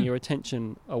bringing your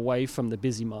attention away from the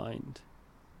busy mind.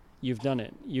 You've done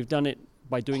it. You've done it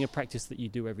by doing a practice that you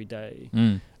do every day.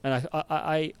 And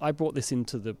I brought this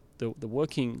into the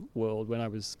working world when I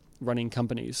was running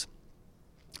companies.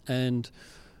 And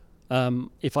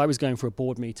if I was going for a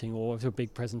board meeting or for a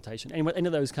big presentation, any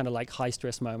of those kind of like high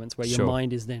stress moments where your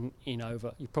mind is then in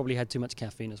over, you probably had too much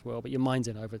caffeine as well, but your mind's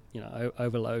in over,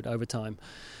 overload, overtime.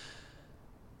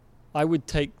 I would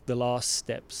take the last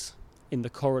steps in the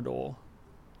corridor,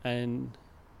 and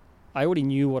I already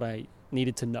knew what I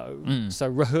needed to know. So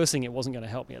rehearsing it wasn't going to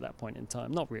help me at that point in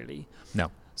time. Not really.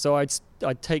 No. So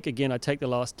I'd take the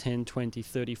last 10, 20,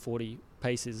 30, 40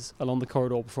 paces along the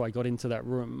corridor before I got into that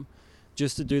room,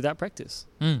 just to do that practice,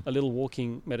 a little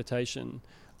walking meditation.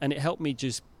 And it helped me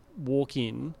just walk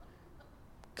in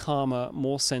calmer,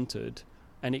 more centered,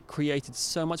 and it created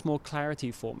so much more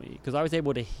clarity for me because I was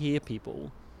able to hear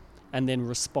people and then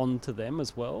respond to them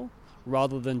as well,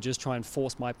 rather than just try and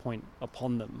force my point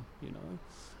upon them,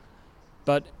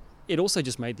 But it also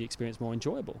just made the experience more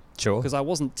enjoyable. Sure. Because I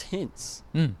wasn't tense,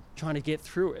 trying to get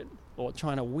through it or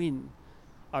trying to win.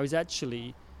 I was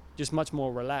actually just much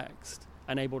more relaxed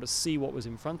and able to see what was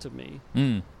in front of me.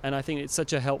 And I think it's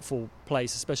such a helpful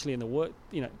place, especially in the work.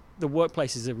 The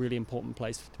workplace is a really important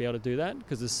place to be able to do that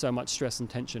because there's so much stress and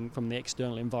tension from the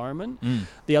external environment.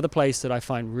 The other place that I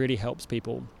find really helps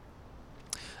people,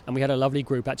 and we had a lovely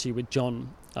group actually with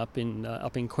John up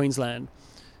in Queensland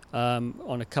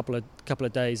on a couple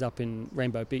of days up in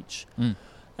Rainbow Beach.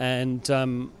 And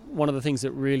one of the things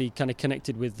that really kind of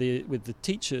connected with the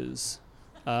teachers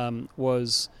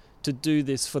was to do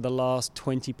this for the last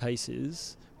 20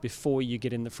 paces before you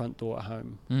get in the front door at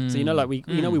home. So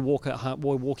we walk at home,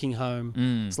 we're walking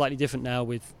home. Slightly different now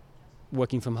with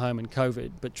working from home and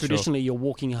COVID, but traditionally you're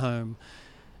walking home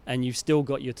and you've still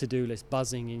got your to-do list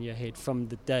buzzing in your head from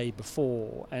the day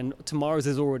before, and tomorrow's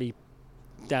is already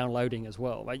downloading as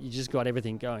well, right? You just got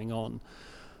everything going on,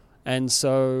 and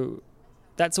so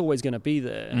that's always going to be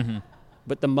there.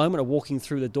 But the moment of walking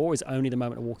through the door is only the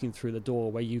moment of walking through the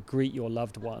door where you greet your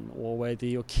loved one, or where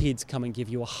your kids come and give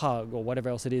you a hug, or whatever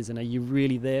else it is, and are you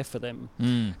really there for them?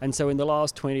 And so in the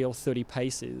last 20 or 30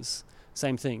 paces,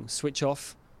 same thing, switch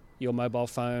off your mobile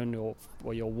phone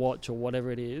or your watch or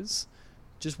whatever it is,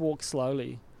 just walk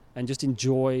slowly and just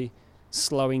enjoy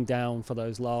slowing down for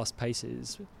those last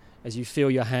paces as you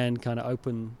feel your hand kind of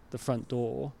open the front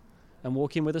door and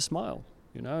walk in with a smile,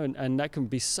 and that can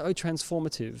be so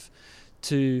transformative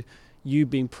to you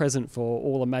being present for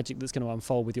all the magic that's going to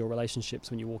unfold with your relationships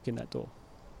when you walk in that door.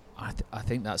 I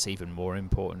think that's even more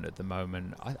important at the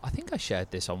moment. I think I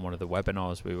shared this on one of the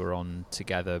webinars we were on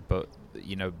together, but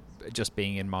just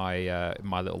being in my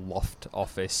my little loft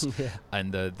office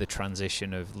and the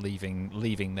transition of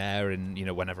leaving there, and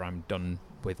whenever I'm done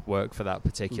with work for that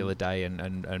particular day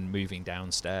and moving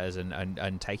downstairs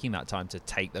and taking that time to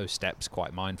take those steps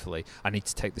quite mindfully. I need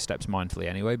to take the steps mindfully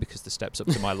anyway because the steps up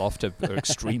to my loft are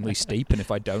extremely steep, and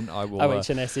if I don't, I will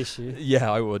OH&S issue.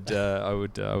 Yeah, I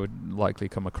would likely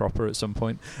come a cropper at some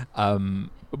point.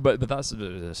 But that's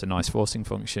a nice forcing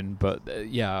function. But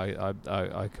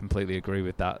I completely agree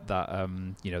with that. That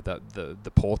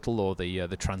the portal or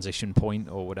the transition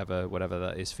point or whatever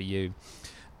that is for you,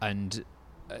 and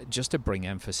just to bring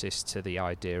emphasis to the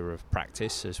idea of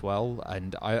practice as well.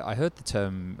 And I heard the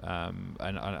term, and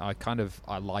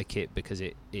I like it because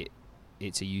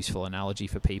it's a useful analogy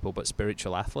for people, but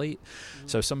spiritual athlete.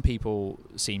 So some people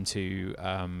seem to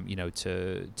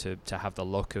have the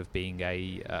look of being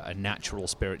a natural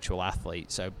spiritual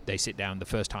athlete. So they sit down, the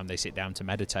first time they sit down to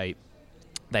meditate,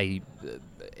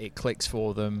 it clicks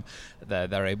for them.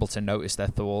 They're able to notice their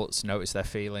thoughts, notice their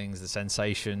feelings, the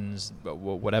sensations,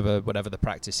 whatever the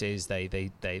practice is,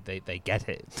 they get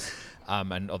it.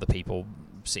 And other people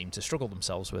seem to struggle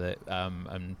themselves with it,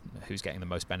 and who's getting the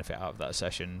most benefit out of that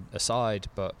session aside.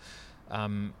 But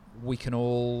we can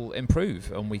all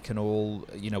improve, and we can all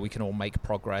make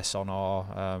progress on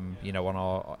our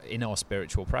in our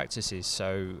spiritual practices.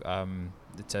 So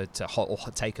to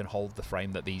take and hold the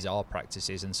frame that these are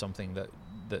practices and something that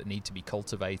need to be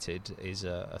cultivated is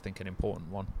I think an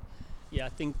important one. Yeah, I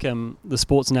think the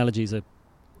sports analogy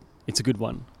it's a good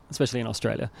one, especially in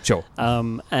Australia. Sure.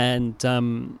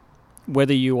 And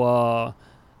whether you are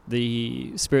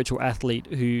the spiritual athlete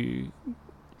who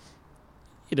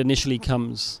it initially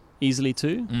comes easily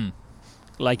to,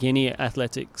 like any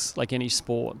athletics, like any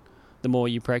sport, the more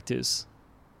you practice,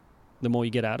 the more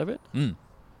you get out of it.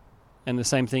 And the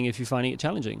same thing if you're finding it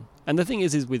challenging. And the thing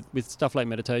is with stuff like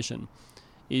meditation,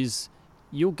 is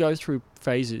you'll go through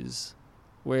phases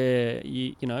where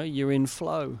you're in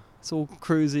flow. It's all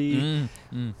cruisy.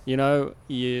 You know,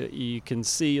 you can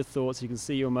see your thoughts, you can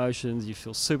see your emotions, you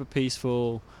feel super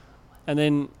peaceful, and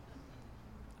then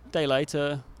a day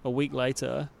later, a week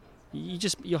later,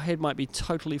 your head might be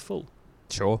totally full.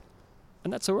 Sure.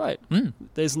 And that's all right.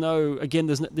 This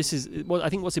is what I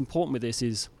think what's important with this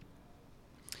is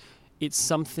it's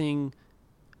something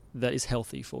that is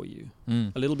healthy for you.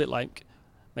 A little bit like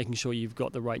making sure you've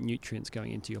got the right nutrients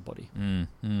going into your body.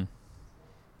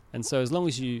 And so as long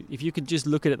as if you could just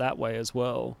look at it that way as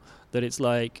well, that it's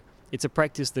like, it's a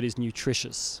practice that is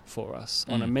nutritious for us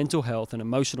on a mental health and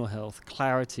emotional health,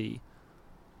 clarity,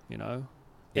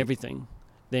 everything,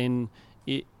 then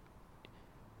it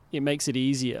makes it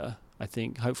easier, I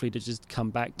think, hopefully, to just come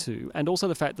back to. And also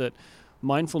the fact that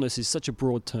mindfulness is such a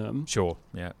broad term. Sure,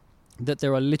 yeah. That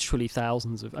there are literally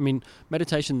thousands of... I mean,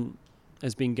 meditation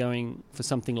has been going for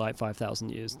something like 5,000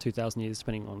 years, 2,000 years,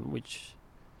 depending on which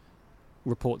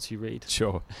reports you read.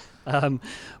 Sure.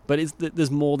 But there's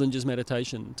more than just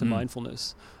meditation to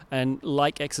mindfulness. And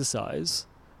like exercise,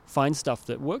 find stuff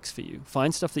that works for you.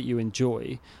 Find stuff that you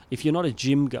enjoy. If you're not a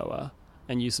gym goer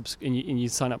and you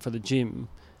sign up for the gym...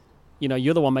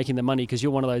 you're the one making the money because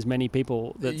you're one of those many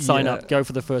people that sign up, go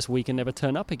for the first week and never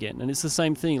turn up again. And it's the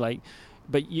same thing.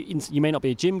 But you may not be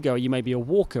a gym goer, you may be a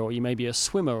walker, or you may be a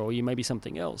swimmer, or you may be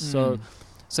something else. So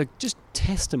just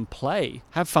test and play,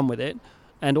 have fun with it,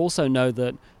 and also know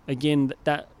that, again,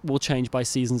 that will change by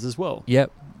seasons as well.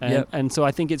 Yep. And so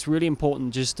I think it's really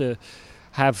important just to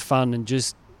have fun and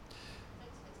just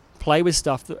play with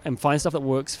stuff and find stuff that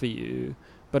works for you.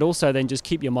 But also then just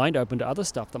keep your mind open to other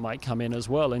stuff that might come in as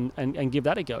well, and give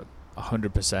that a go.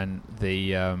 100%.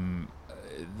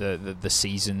 The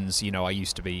seasons, I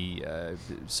used to be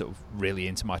sort of really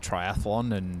into my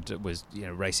triathlon and was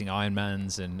racing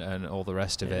Ironmans and all the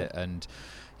rest of it, and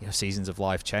seasons of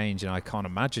life change, and I can't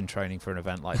imagine training for an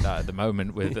event like that at the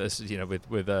moment with us,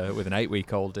 with an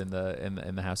 8-week-old in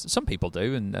the house. Some people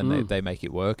do, and they make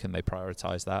it work, and they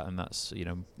prioritize that, and that's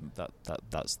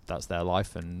that's their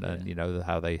life, and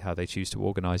how they choose to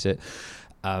organize it.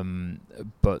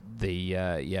 But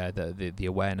the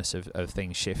awareness of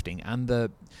things shifting, and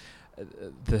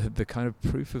the kind of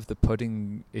proof of the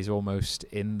pudding is almost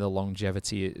in the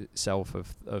longevity itself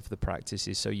of the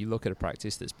practices. So you look at a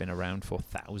practice that's been around for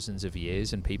thousands of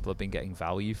years, and people have been getting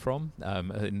value from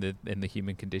in the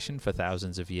human condition for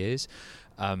thousands of years.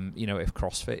 If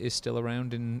CrossFit is still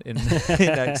around in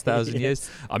next thousand years,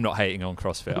 I'm not hating on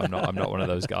CrossFit. I'm not one of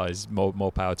those guys.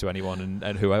 More power to anyone,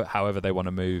 and however they want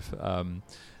to move.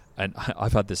 And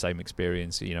I've had the same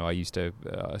experience. I used to,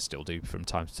 I still do from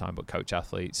time to time, but coach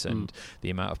athletes, and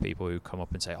the amount of people who come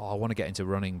up and say, "Oh, I want to get into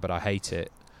running, but I hate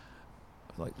it."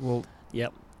 Like, well,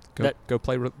 yep, go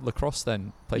play lacrosse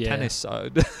then. Play tennis.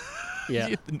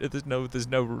 Yeah, there's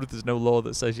no law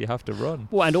that says you have to run.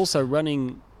 Well, and also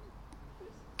running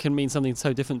can mean something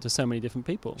so different to so many different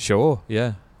people. Sure.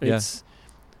 Yeah.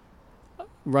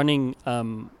 Running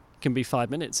can be 5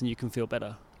 minutes and you can feel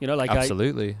better.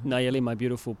 Absolutely. Nayeli, my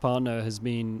beautiful partner, has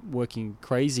been working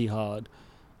crazy hard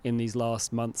in these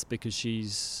last months because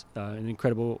she's an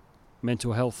incredible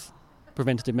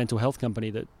preventative mental health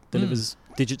company that delivers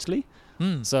digitally.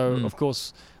 So, of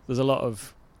course, there's a lot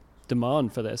of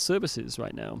demand for their services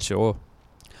right now. Sure.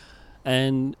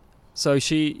 And so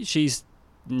she's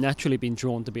naturally been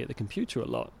drawn to be at the computer a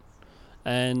lot.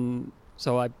 And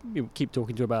so I keep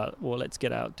talking to her about, well, let's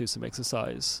get out, do some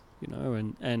exercise.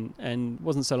 And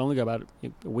wasn't so long ago, about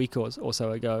a week or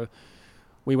so ago,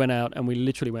 we went out and we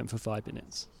literally went for 5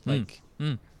 minutes. It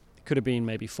could have been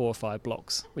maybe 4 or 5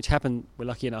 blocks, which we're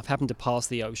lucky enough, happened to pass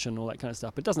the ocean, all that kind of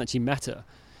stuff. But it doesn't actually matter.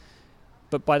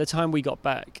 But by the time we got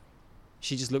back,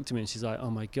 she just looked at me and she's like,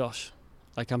 oh my gosh,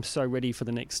 I'm so ready for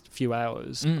the next few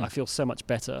hours. I feel so much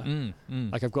better.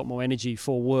 I've got more energy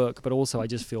for work, but also I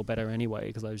just feel better anyway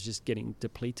because I was just getting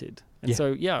depleted. And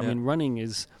so, I mean, running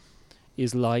is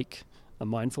like a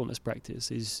mindfulness practice.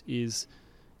 Is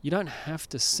you don't have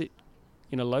to sit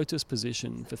in a lotus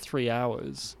position for 3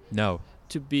 hours. No.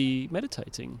 To be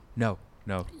meditating. No.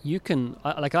 You can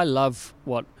I love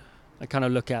what I kind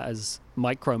of look at as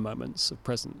micro moments of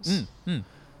presence.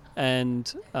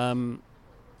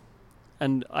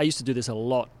 And I used to do this a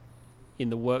lot in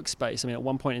the workspace. I mean, at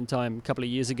one point in time, a couple of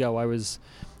years ago, I was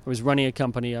running a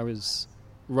company. I was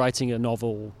writing a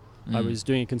novel. I was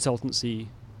doing a consultancy.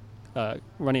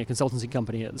 Running a consultancy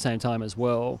company at the same time as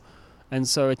well, and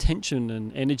so attention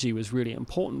and energy was really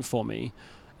important for me.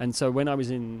 And so when I was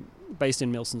based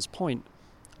in Milson's Point,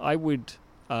 I would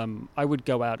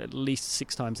go out at least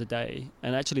 6 times a day,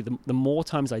 and actually the more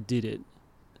times I did it,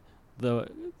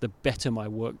 the better my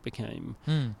work became.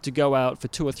 To go out for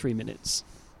 2 or 3 minutes,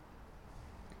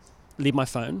 leave my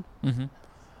phone,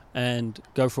 and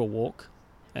go for a walk,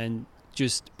 and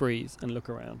just breathe and look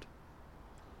around.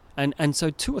 And so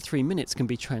 2 or 3 minutes can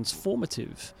be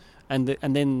transformative, and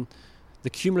then the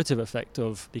cumulative effect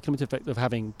of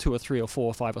having 2 or 3 or 4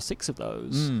 or 5 or 6 of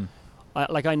those.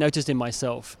 I noticed in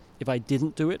myself, if I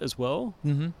didn't do it as well,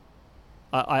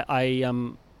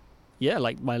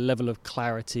 like my level of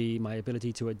clarity, my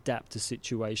ability to adapt to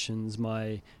situations,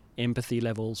 my empathy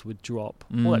levels would drop.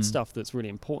 All that stuff that's really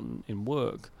important in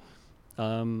work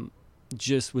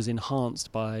just was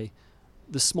enhanced by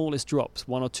the smallest drops,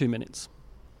 1 or 2 minutes.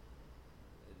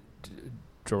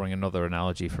 Drawing another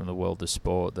analogy from the world of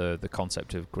sport, the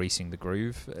concept of greasing the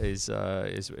groove is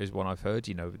one I've heard.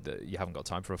 You know, that you haven't got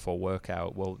time for a full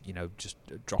workout. Well, you know, just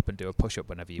drop and do a push up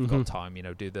whenever you've got time. You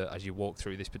know, as you walk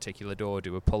through this particular door,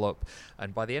 do a pull up,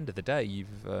 and by the end of the day,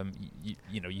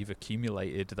 you've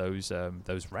accumulated those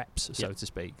reps, so to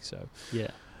speak. So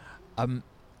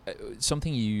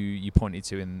something you pointed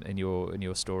to in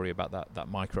your story about that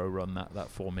micro run,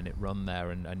 that 4 minute run there,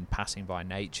 and passing by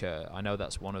nature. I know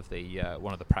that's one of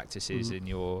the practices in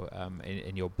your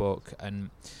book. And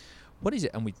what is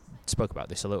it? And we spoke about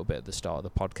this a little bit at the start of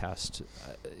the podcast.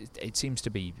 It seems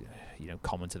to be,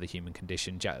 common to the human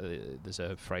condition. There's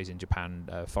a phrase in Japan,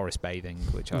 forest bathing,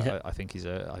 which I think is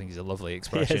a lovely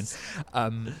expression. Yes.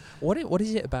 What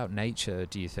is it about nature,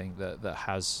 do you think, that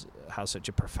has such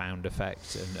a profound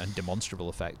effect and demonstrable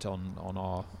effect on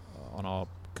our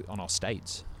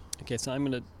states? Okay, so I'm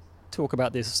going to talk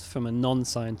about this from a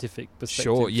non-scientific perspective.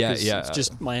 Sure, yeah. It's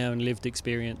just my own lived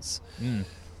experience.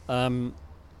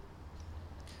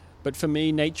 But for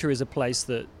me, nature is a place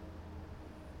that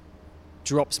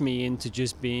drops me into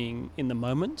just being in the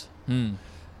moment.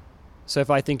 So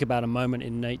if I think about a moment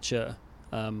in nature,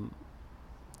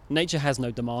 nature has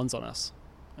no demands on us,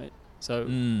 right? So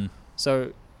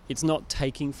it's not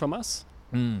taking from us.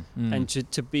 And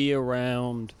to be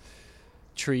around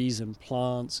trees and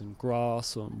plants and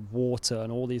grass and water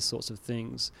and all these sorts of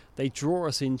things, they draw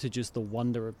us into just the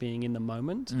wonder of being in the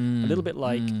moment. A little bit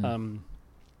like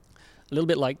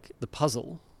the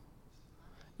puzzle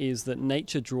is that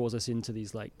nature draws us into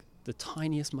these, like, the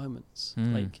tiniest moments.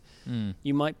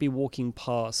 You might be walking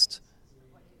past,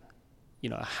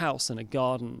 a house and a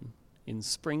garden in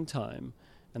springtime,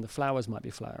 and the flowers might be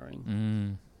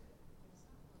flowering.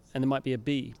 And there might be a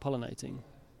bee pollinating.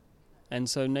 And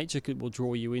so nature will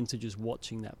draw you into just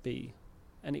watching that bee.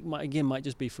 And it might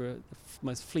just be for a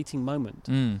most fleeting moment.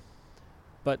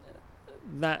 But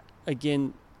that,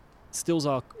 again, stills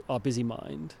our busy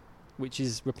mind, which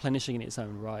is replenishing in its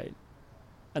own right.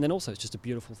 And then also it's just a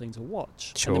beautiful thing to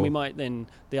watch. Sure. And then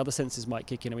the other senses might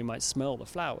kick in, and we might smell the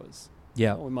flowers.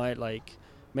 Yeah. Or we might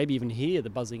maybe even hear the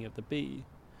buzzing of the bee.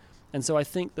 And so I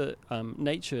think that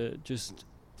nature just,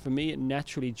 for me, it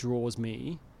naturally draws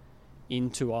me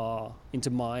into our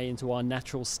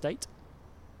natural state.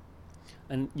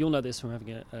 And you'll know this from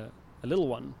having a little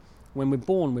one. When we're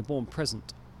born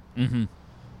present.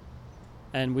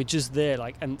 And we're just there,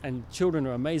 and children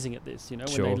are amazing at this,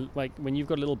 Sure. When you've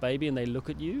got a little baby and they look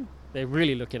at you, they're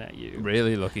really looking at you.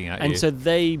 Really looking at you. And so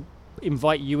they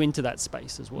invite you into that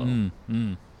space as well.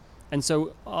 And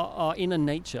so our inner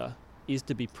nature is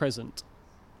to be present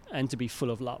and to be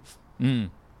full of love.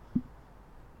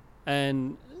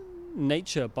 And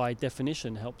nature, by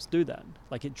definition, helps do that.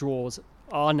 Like, it draws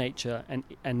our nature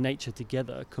and nature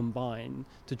together combine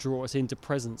to draw us into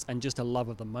presence and just a love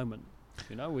of the moment.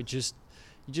 You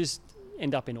just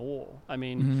end up in awe. I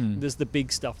mean, there's the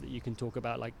big stuff that you can talk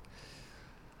about. Like,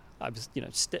 I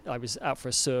was out for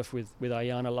a surf with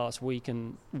Ayana last week,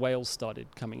 and whales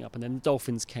started coming up, and then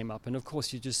dolphins came up, and of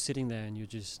course you're just sitting there and you're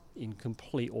just in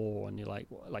complete awe, and you're like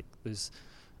there's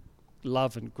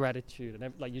love and gratitude,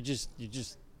 and you're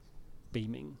just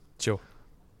beaming. Sure.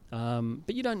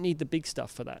 But you don't need the big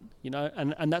stuff for that,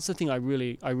 and that's the thing I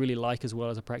really like as well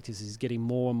as a practice, is getting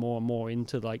more and more and more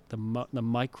into the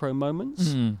micro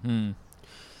moments,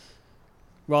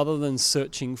 rather than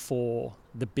searching for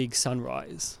the big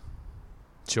sunrise.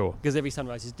 Sure. Because every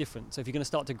sunrise is different. So if you're going to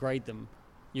start to grade them,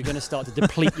 you're going to start to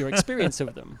deplete your experience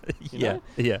of them. Yeah.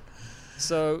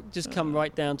 So just come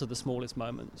right down to the smallest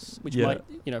moments, which might,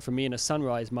 for me in a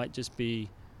sunrise, might just be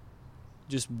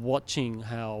just watching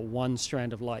how one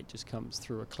strand of light just comes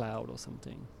through a cloud or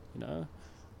something,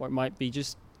 or it might be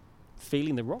just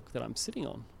feeling the rock that I'm sitting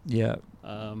on. Yeah.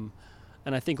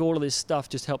 And I think all of this stuff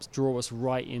just helps draw us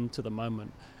right into the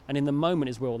moment. And in the moment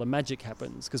is where all the magic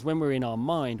happens, because when we're in our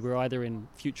mind, we're either in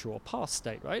future or past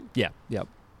state, right? Yeah. Yep.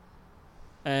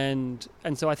 And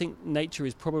so I think nature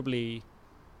is probably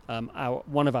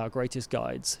one of our greatest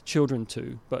guides, children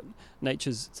too, but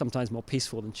nature's sometimes more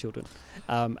peaceful than children,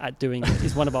 at doing it,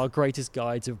 is one of our greatest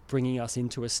guides of bringing us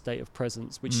into a state of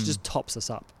presence, which just tops us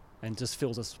up and just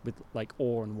fills us with like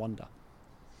awe and wonder.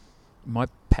 My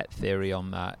pet theory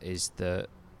on that is that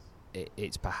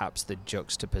it's perhaps the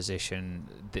juxtaposition,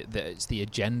 it's the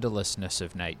agendalessness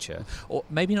of nature, or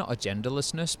maybe not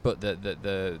agendalessness, but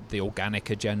the organic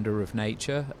agenda of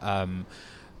nature,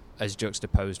 as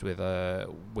juxtaposed with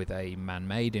a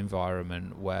man-made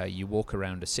environment where you walk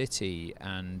around a city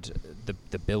and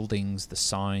the buildings, the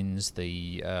signs,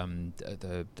 the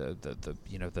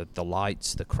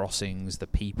lights, the crossings, the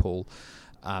people.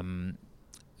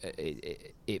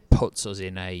 It puts us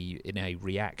in a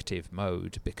reactive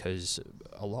mode, because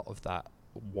a lot of that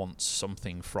wants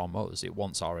something from us. It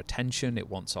wants our attention, it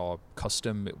wants our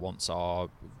custom, it wants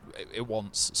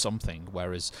something,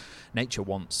 whereas nature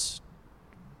wants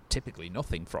typically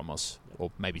nothing from us,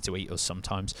 or maybe to eat us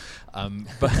sometimes,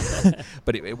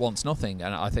 but it wants nothing.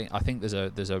 And I think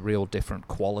there's a real different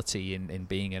quality in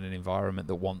being in an environment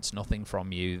that wants nothing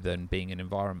from you than being in an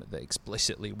environment that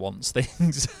explicitly wants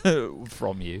things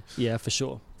from you. Yeah, for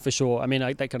sure. I mean,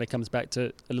 that kind of comes back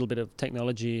to a little bit of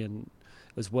technology and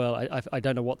as well. I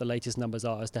don't know what the latest numbers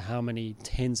are as to how many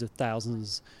tens of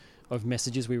thousands of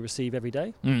messages we receive every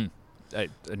day.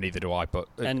 Neither do I, but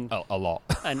a lot.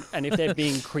 and if they're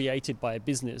being created by a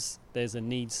business, there's a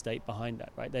need state behind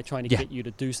that, right? They're trying to get you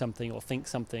to do something or think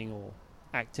something or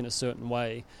act in a certain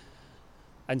way.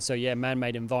 And so,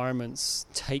 man-made environments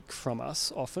take from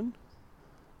us often,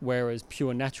 whereas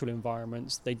pure natural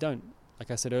environments, they don't.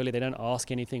 Like I said earlier, they don't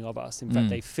ask anything of us. In fact,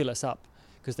 they fill us up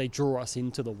because they draw us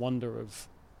into the wonder of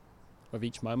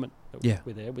each moment that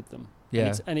we're there with them.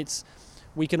 Yeah. And it's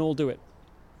we can all do it.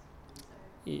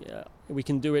 Yeah, we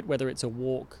can do it whether it's a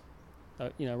walk,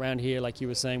 around here, like you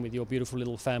were saying, with your beautiful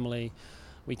little family.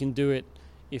 We can do it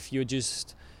if you're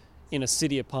just in a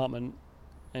city apartment.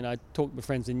 And I talk with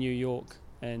friends in New York,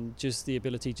 and just the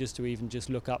ability just to even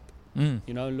just look up,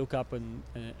 look up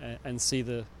and see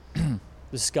the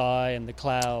sky and the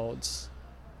clouds,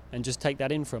 and just take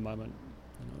that in for a moment.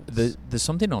 There's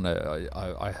something on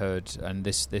I heard, and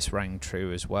this rang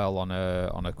true as well, on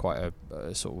a quite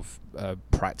a sort of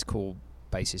practical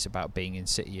basis about being in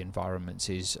city environments,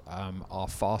 is our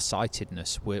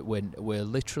far-sightedness. We're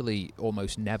literally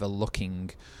almost never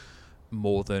looking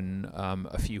more than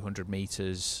a few hundred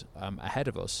meters ahead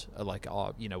of us. Like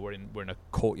we're in a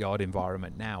courtyard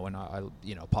environment now, and I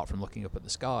apart from looking up at the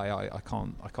sky,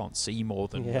 I can't see more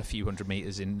than a few hundred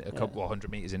meters in a couple of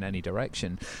hundred meters in any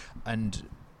direction. And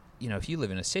if you live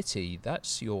in a city,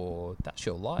 that's your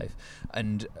life.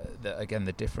 And again,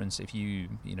 the difference, if you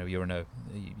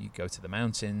go to the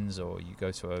mountains, or you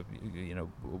go to a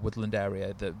woodland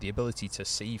area, the ability to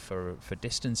see for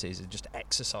distances, it just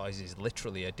exercises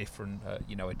literally a different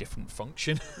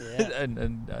function.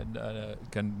 and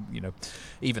can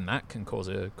even that can cause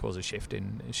a shift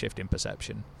in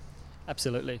perception.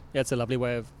 Absolutely. Yeah, it's a lovely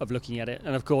way of looking at it.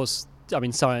 And of course, I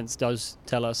mean, science does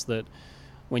tell us that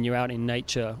when you're out in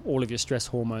nature, all of your stress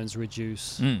hormones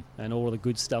reduce, and all of the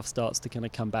good stuff starts to kind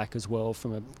of come back as well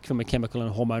from a chemical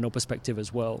and hormonal perspective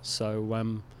as well.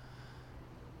 So,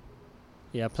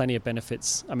 plenty of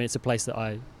benefits. I mean, it's a place that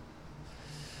I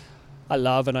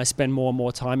love, and I spend more and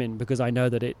more time in, because I know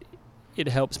that it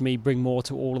helps me bring more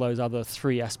to all of those other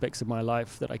three aspects of my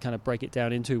life that I kind of break it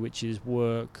down into, which is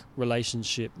work,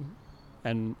 relationship,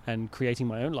 and creating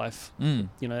my own life. It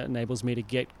enables me to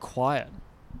get quiet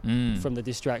from the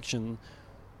distraction,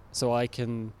 so I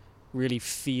can really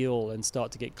feel and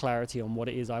start to get clarity on what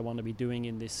it is I want to be doing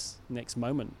in this next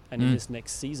moment and in this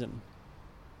next season.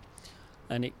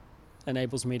 And it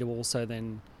enables me to also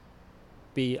then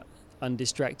be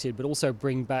undistracted, but also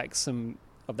bring back some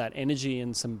of that energy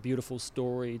and some beautiful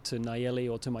story to Nayeli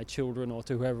or to my children or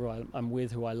to whoever I'm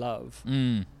with, who I love,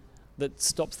 that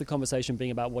stops the conversation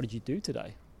being about what did you do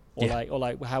today, or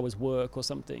like how was work or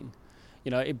something.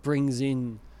 It brings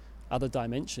in other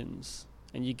dimensions,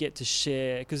 and you get to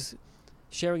share, because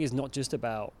sharing is not just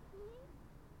about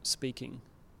speaking.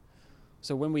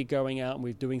 So when we're going out and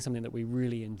we're doing something that we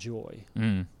really enjoy,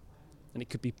 and it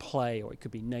could be play, or it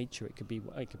could be nature, it could be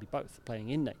both, playing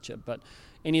in nature, but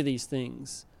any of these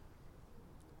things,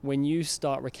 when you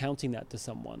start recounting that to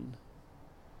someone,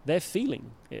 they're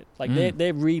feeling it. Like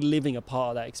they're reliving a part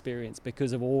of that experience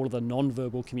because of all of the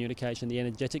non-verbal communication, the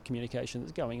energetic communication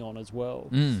that's going on as well.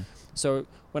 So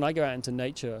when I go out into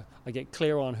nature, I get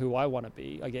clear on who I want to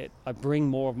be. I bring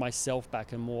more of myself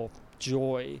back and more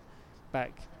joy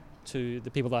back to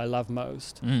the people that I love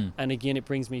most. And again, it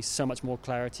brings me so much more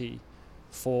clarity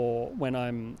for when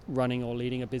I'm running or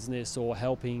leading a business or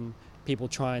helping people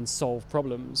try and solve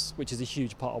problems, which is a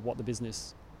huge part of what the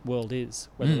business world is,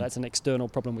 whether that's an external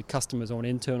problem with customers or an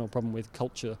internal problem with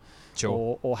culture,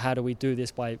 or how do we do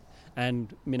this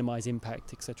and minimize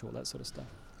impact, etc., all that sort of stuff.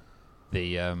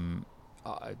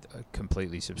 I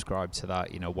completely subscribe to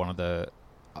that. One of the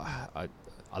I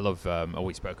love.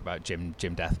 We spoke about Jim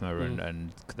Dethmer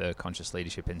and the Conscious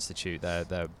Leadership Institute.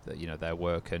 Their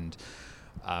work and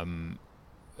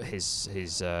his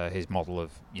model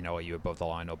of are you above the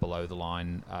line or below the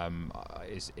line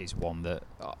is one that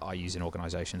I use in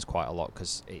organisations quite a lot,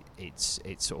 because it's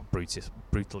sort of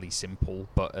brutally simple,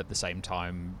 but at the same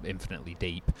time infinitely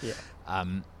deep.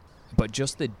 But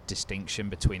just the distinction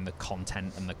between the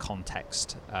content and the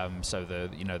context. So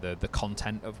the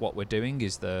content of what we're doing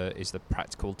is the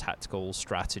practical, tactical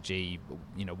strategy.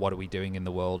 What are we doing in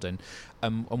the world, and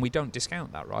we don't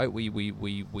discount that, right?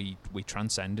 We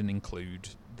transcend and include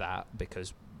that,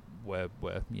 because we're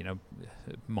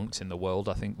monks in the world,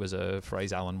 I think was a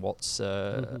phrase Alan Watts.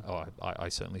 I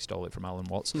certainly stole it from Alan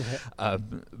Watts.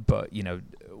 But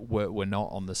we're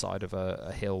not on the side of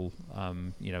a hill,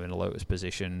 in a lotus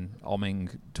position,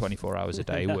 omming 24 hours a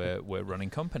day. We're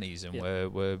running companies, and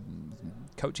we're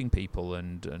coaching people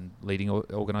and leading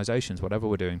organizations, whatever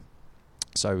we're doing.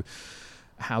 So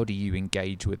how do you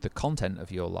engage with the content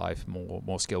of your life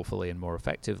more skillfully and more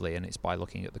effectively? And it's by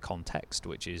looking at the context,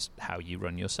 which is how you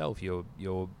run yourself, your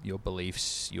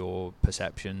beliefs, your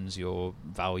perceptions, your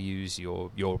values,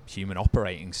 your human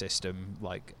operating system.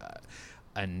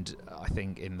 And I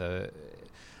think in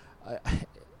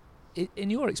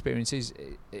your experiences,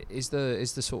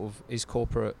 is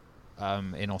corporate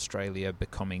in Australia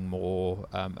becoming more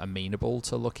amenable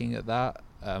to looking at that?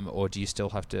 Or do you still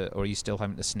have to, or are you still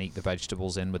having to sneak the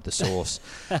vegetables in with the sauce?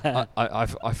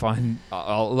 I find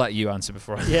I'll let you answer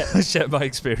before I share my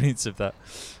experience of that.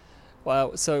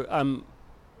 Well, so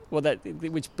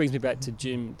which brings me back to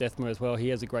Jim Dethmer as well. He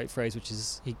has a great phrase, which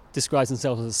is he describes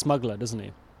himself as a smuggler, doesn't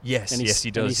he? Yes,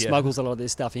 he does. And he smuggles a lot of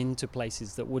this stuff into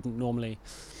places that wouldn't normally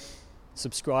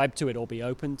subscribe to it or be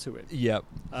open to it. Yep.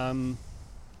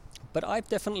 But I've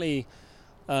definitely.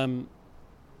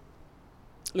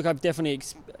 Look,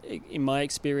 in my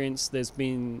experience, there's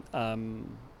been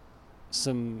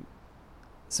some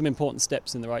important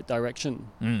steps in the right direction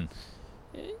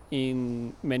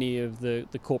in many of the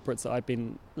corporates that I've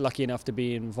been lucky enough to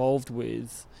be involved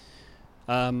with.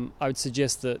 I would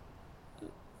suggest that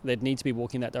they'd need to be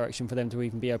walking that direction for them to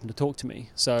even be open to talk to me.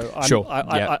 So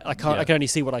I can only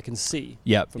see what I can see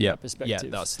from that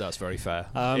perspective. Yeah, that's very fair.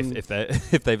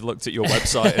 If they've looked at your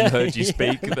website and heard you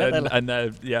speak, then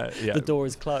the door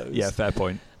is closed. Yeah, fair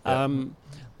point.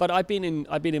 But I've been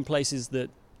in places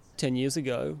that 10 years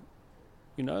ago,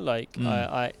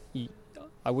 I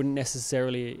wouldn't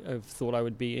necessarily have thought I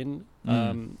would be in.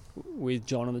 With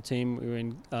John on the team, we were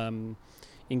in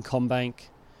Combank.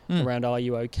 Around Are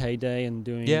You OK Day, and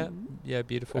doing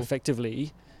beautiful,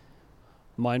 effectively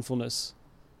mindfulness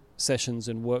sessions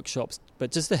and workshops,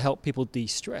 but just to help people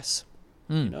de-stress,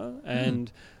 and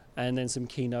then some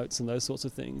keynotes and those sorts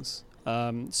of things.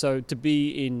 So to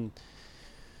be in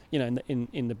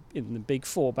the big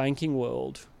four banking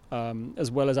world,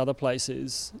 as well as other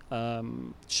places,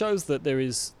 shows that there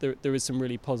is some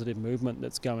really positive movement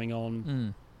that's going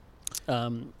on.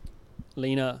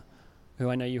 Lena, who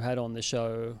I know you had on the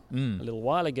show a little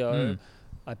while ago,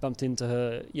 I bumped into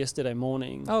her yesterday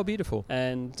morning. Oh, beautiful!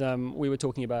 And we were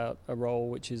talking about a role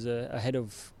which is a head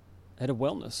of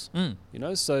wellness.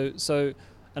 So,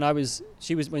 and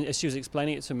she was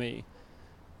explaining it to me.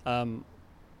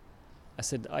 I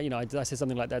said, I said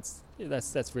something like that's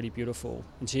really beautiful,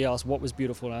 and she asked what was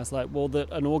beautiful, and I was like, well,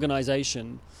 that an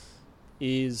organisation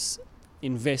is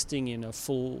investing in a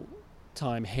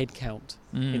full-time headcount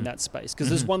in that space, because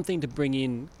there's one thing to bring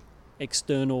in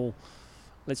external,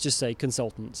 let's just say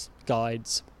consultants,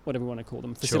 guides, whatever you want to call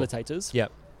them, facilitators.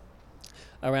 Yep.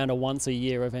 Around a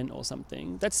once-a-year event or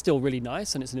something. That's still really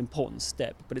nice, and it's an important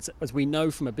step. But it's, as we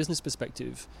know from a business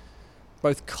perspective,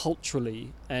 both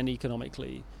culturally and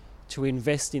economically, to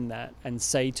invest in that and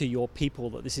say to your people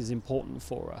that this is important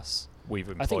for us. We've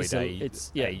employed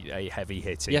a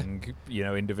heavy-hitting,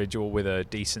 individual with a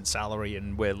decent salary,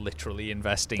 and we're literally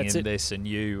investing in this and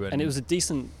you. And it was a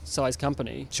decent-sized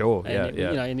company. Sure, and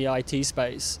in the IT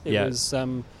space, it was.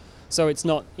 So it's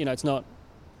not, it's not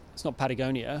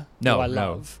Patagonia, who I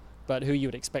love, but who you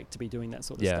would expect to be doing that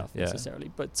sort of stuff necessarily.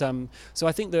 But so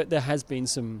I think that there has been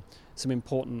some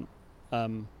important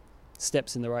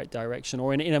steps in the right direction,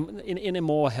 or in a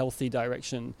more healthy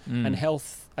direction. And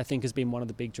health, I think, has been one of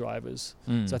the big drivers.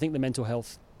 So I think the mental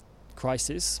health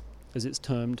crisis, as it's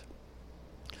termed,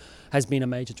 has been a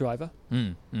major driver.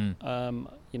 And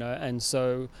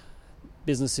so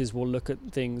businesses will look at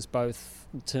things both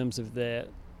in terms of their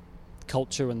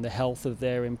culture and the health of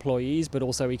their employees, but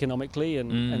also economically,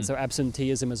 and so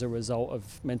absenteeism as a result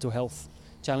of mental health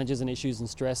challenges and issues and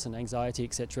stress and anxiety,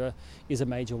 etc., is a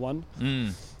major one.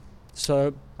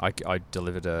 So I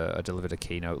delivered a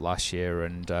keynote last year,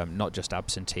 and not just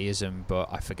absenteeism, but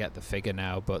I forget the figure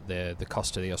now, but the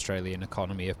cost of the Australian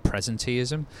economy of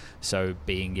presenteeism. So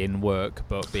being in work,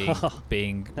 but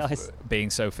being nice. being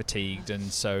so fatigued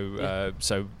and so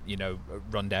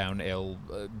run down, ill,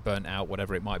 burnt out,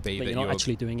 whatever it might be, that you're not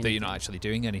actually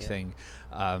doing anything.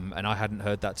 And I hadn't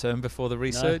heard that term before the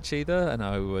research either, and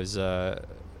I was.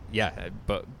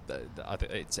 But I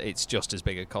think it's just as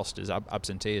big a cost as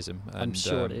absenteeism. And, I'm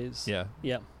sure it is. Yeah.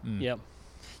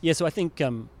 So I think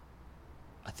kind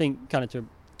of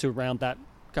to round that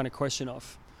kind of question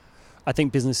off, I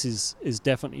think business is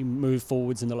definitely moved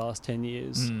forwards in the last 10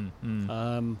 years.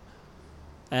 And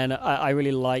I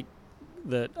really like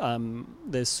that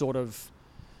there's sort of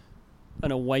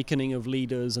an awakening of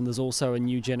leaders, and there's also a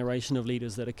new generation of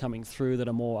leaders that are coming through that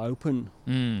are more open,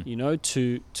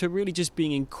 to really just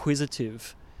being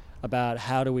inquisitive about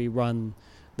how do we run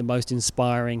the most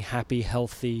inspiring, happy,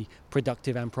 healthy,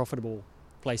 productive and profitable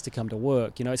place to come to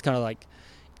work. It's kind of like,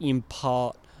 in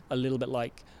part, a little bit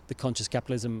like the conscious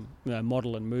capitalism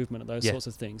model and movement and those sorts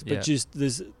of things. But just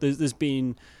there's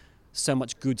been so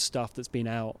much good stuff that's been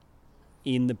out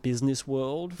in the business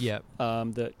world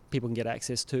that people can get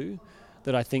access to,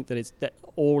 that I think that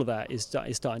all of that is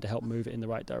starting to help move it in the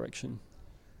right direction.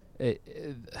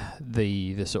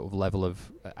 The sort of level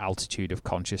of altitude of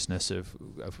consciousness of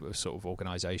sort of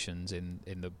organisations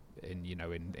in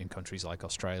countries like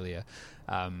Australia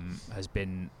has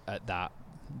been at that,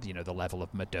 the level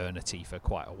of modernity for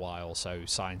quite a while. So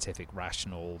scientific,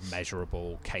 rational,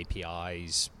 measurable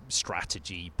KPIs,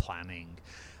 strategy, planning.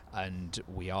 And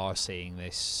we are seeing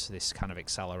this kind of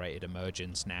accelerated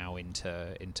emergence now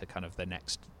into kind of the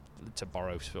next, to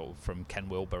borrow from Ken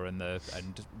Wilber and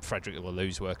Frederick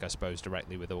Laloux's work, I suppose,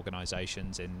 directly with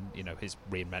organisations in his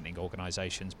Reinventing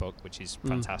Organisations book, which is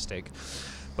fantastic.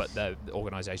 But the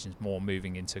organisations more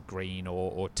moving into green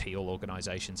or teal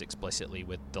organisations explicitly,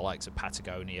 with the likes of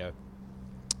Patagonia,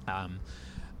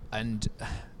 and.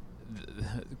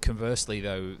 Conversely,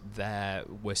 though, there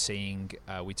we're seeing.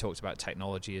 We talked about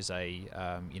technology as a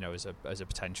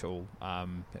potential.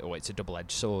 It's a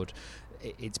double-edged sword.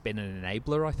 It's been an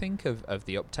enabler, I think, of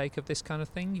the uptake of this kind of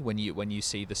thing. When you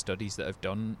see the studies that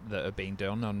are being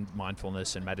done on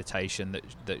mindfulness and meditation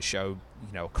that show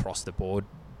across the board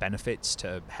benefits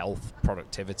to health,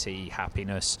 productivity,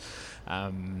 happiness.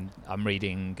 I'm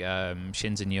reading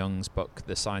Shinzen Young's book,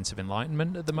 The Science of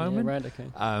Enlightenment, at the moment.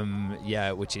 Yeah,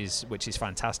 right, okay. Which is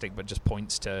fantastic, but just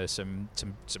points to some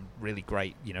really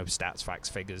great stats, facts,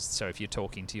 figures. So if you're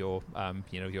talking to your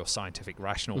your scientific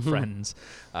rational friends,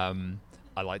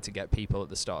 I like to get people at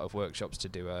the start of workshops to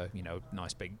do a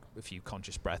nice big few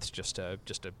conscious breaths just to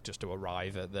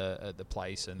arrive at the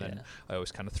place, and then I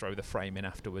always kind of throw the frame in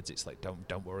afterwards. It's like,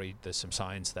 don't worry, there's some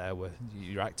science there where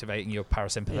you're activating your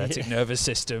parasympathetic nervous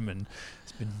system, and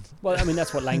it's been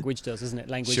that's what language does, isn't it?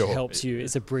 Language helps you.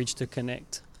 It's a bridge to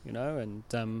connect, and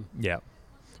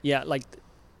like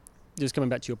just coming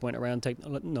back to your point around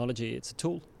technology, it's a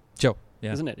tool,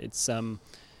 isn't it?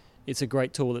 It's a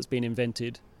great tool that's been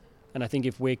invented. And I think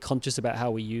if we're conscious about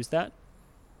how we use that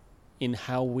in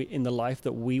the life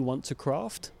that we want to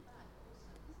craft,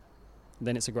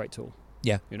 then it's a great tool.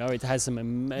 Yeah. It has some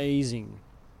amazing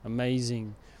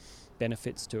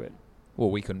benefits to it.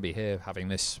 Well, we couldn't be here having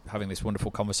this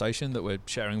wonderful conversation that we're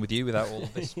sharing with you without all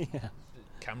of this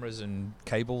cameras and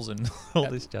cables and all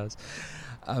this jazz.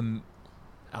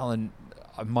 Alan,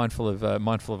 I'm mindful of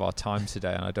our time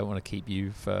today, and I don't want to keep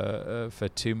you for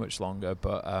too much longer.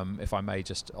 But if I may,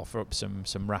 just offer up some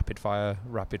rapid fire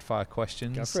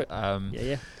questions. Go for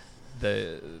it.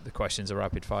 The questions are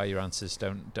rapid fire. Your answers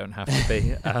don't have to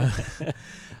be.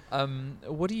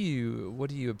 What do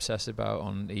you obsess about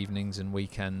on evenings and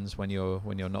weekends when you're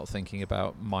not thinking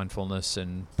about mindfulness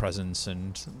and presence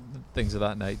and things of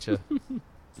that nature?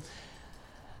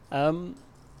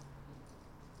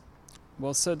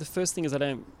 Well, so the first thing is I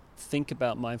don't think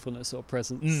about mindfulness or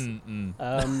presence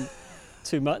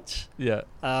too much. Yeah.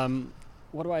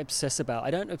 What do I obsess about? I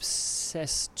don't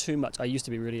obsess too much. I used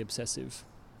to be really obsessive.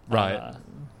 Right.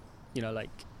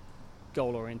 Like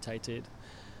goal orientated.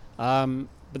 But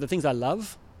the things I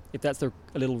love, if that's a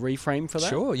little reframe for that.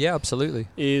 Sure. Yeah. Absolutely.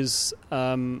 Is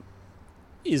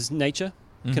nature,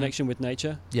 connection with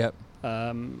nature. Yep.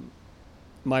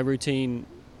 My routine.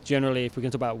 Generally, if we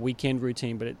can talk about weekend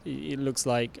routine, but it looks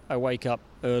like I wake up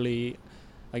early,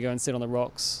 I go and sit on the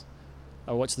rocks,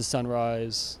 I watch the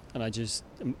sunrise, and I just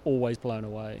am always blown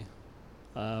away.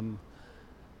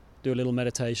 Do a little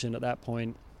meditation at that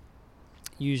point.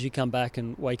 Usually come back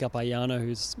and wake up Ayana,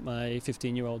 who's my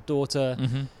 15-year-old daughter.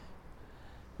 Mm-hmm.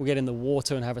 We'll get in the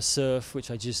water and have a surf, which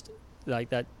I just like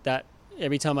that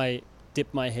every time I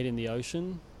dip my head in the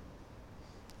ocean,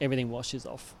 everything washes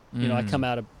off. You know, I come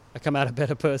out a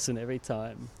better person every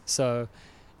time. So,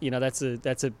 you know, that's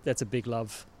a big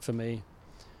love for me.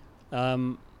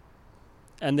 And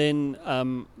then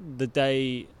the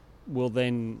day will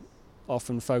then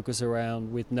often focus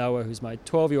around with Noah, who's my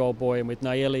 12-year-old boy, and with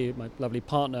Nayeli, my lovely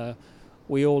partner.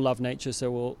 We all love nature,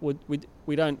 so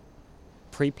we don't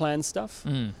pre-plan stuff.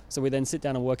 So we then sit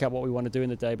down and work out what we want to do in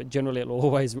the day, but generally it'll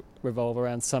always revolve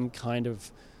around some kind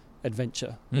of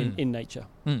adventure in nature.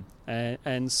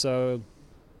 And so,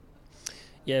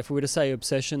 yeah, if we were to say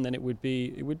obsession, then it would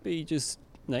be just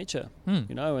nature,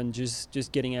 you know, and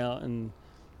just getting out and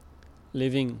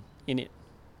living in it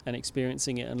and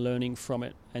experiencing it and learning from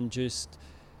it and just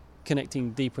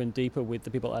connecting deeper and deeper with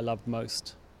the people I love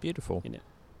most. Beautiful. In it.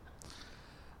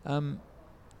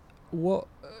 What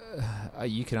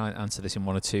you can answer this in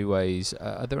one or two ways.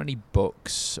 Are there any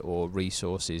books or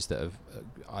resources that have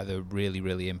either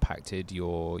really impacted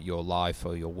your life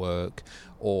or your work,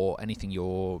 or anything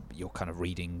you're kind of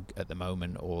reading at the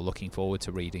moment or looking forward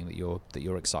to reading that you're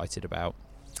excited about?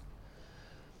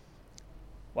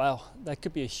 Wow, that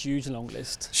could be a huge long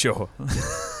list. Sure.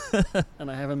 And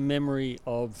I have a memory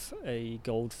of a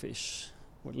goldfish,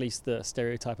 or at least the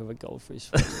stereotype of a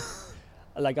goldfish.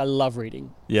 Like, I love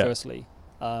reading, firstly.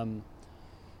 And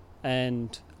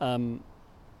I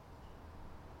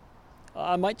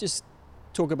might just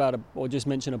talk about or just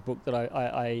mention a book that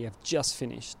I have just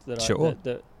finished that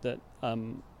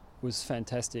was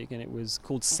fantastic, and it was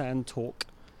called Sand Talk.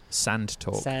 Sand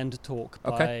Talk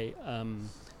by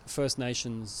First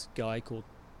Nations guy called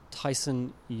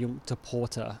Tyson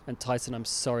Yunkta-Porter. And Tyson, I'm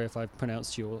sorry if I've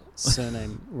pronounced your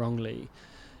surname wrongly,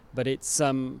 but it's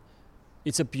a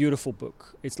beautiful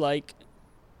book. It's like,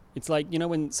 you know,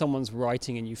 when someone's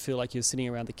writing and you feel like you're sitting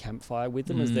around the campfire with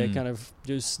them as they're kind of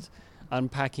just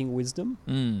unpacking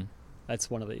wisdom. That's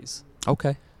one of these.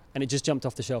 Okay. And it just jumped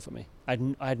off the shelf at me. I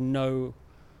had no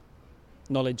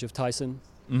knowledge of Tyson.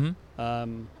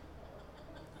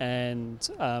 And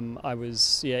I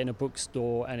was in a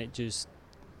bookstore, and it just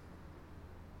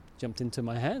jumped into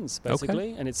my hands,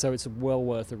 basically. Okay. And it's well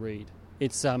worth a read.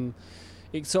 It sort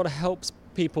of helps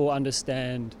people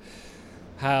understand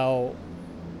how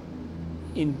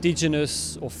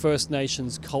Indigenous or First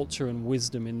Nations culture and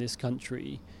wisdom in this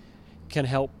country can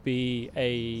help be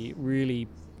a really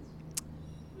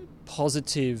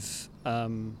positive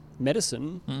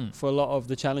medicine for a lot of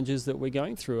the challenges that we're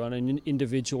going through on an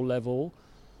individual level,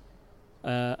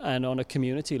 and on a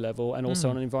community level, and also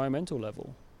on an environmental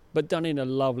level, but done in a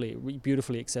lovely,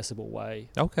 beautifully accessible way.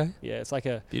 Okay. Yeah, it's like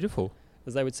a beautiful,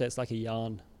 as they would say, it's like a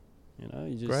yarn. You know,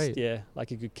 you just Great.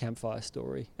 Like a good campfire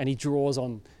story. And he travels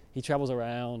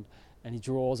around, and he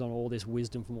draws on all this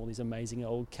wisdom from all these amazing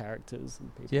old characters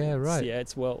and people. Yeah, right.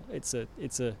 It's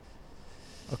a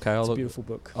beautiful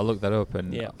book. I'll look that up,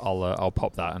 and I'll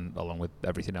pop that and along with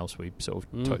everything else we sort of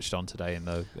touched on today in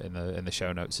the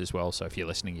show notes as well. So if you're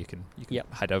listening, you can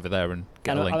head over there and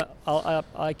get a link. I'll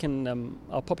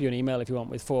pop you an email if you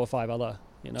want with 4 or 5 other.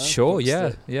 You know. Sure.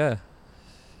 Yeah.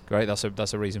 Great.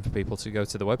 That's a reason for people to go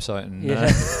to the website and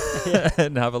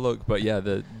and have a look. But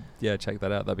check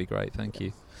that out. That'd be great. Thank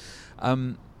you.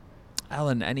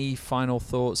 Alan, any final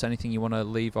thoughts? Anything you want to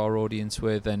leave our audience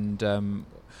with? And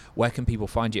where can people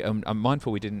find you? I'm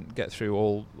mindful we didn't get through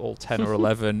all 10 or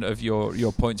 11 of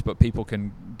your points, but people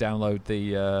can download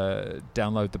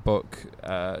the book.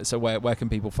 So where can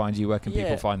people find you? Where can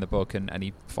people find the book? And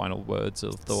any final words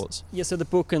or thoughts? Yeah, so the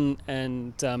book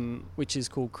and which is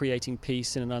called Creating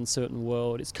Peace in an Uncertain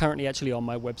World. It's currently actually on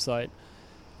my website,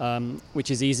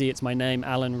 which is easy. It's my name,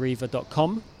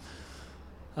 alanriva.com.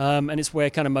 And it's where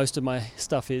kind of most of my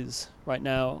stuff is right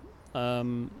now.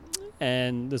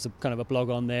 And there's a kind of a blog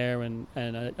on there, and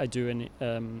I do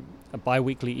a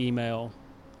bi-weekly email.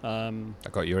 I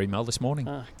got your email this morning.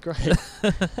 Great.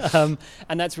 And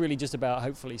that's really just about,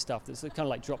 hopefully, stuff that's kind of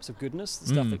like drops of goodness,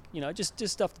 stuff that, you know, just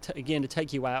stuff to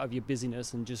take you out of your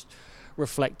busyness and just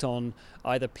reflect on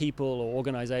either people or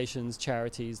organizations,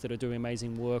 charities that are doing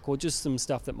amazing work, or just some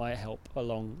stuff that might help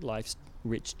along life's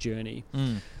rich journey.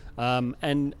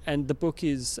 And the book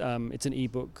is it's an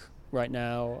ebook right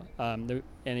now, and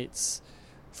it's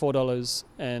 $4,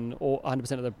 and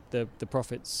 100% of the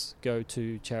profits go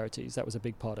to charities. That was a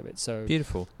big part of it. So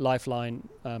beautiful. Lifeline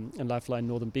and Lifeline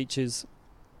Northern Beaches,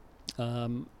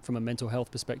 from a mental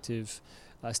health perspective,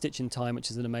 Stitch in Time,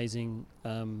 which is an amazing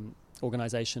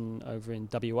organisation over in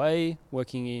WA,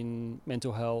 working in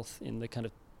mental health in the kind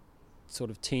of sort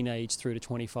of teenage through to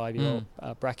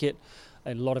 25-year-old bracket,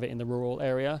 a lot of it in the rural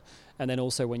area. And then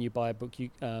also when you buy a book,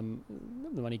 the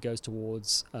money goes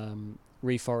towards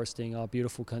reforesting our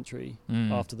beautiful country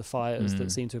after the fires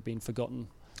that seem to have been forgotten.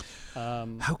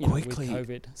 How with quickly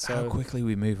COVID. So how quickly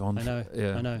we move on. I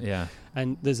know. Yeah.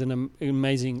 And there's an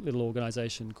amazing little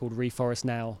organisation called Reforest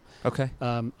Now. Okay.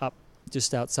 Up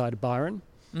just outside of Byron.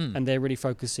 And they're really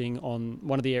focusing on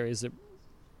one of the areas that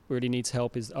really needs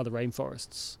help are the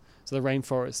rainforests. So the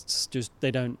rainforests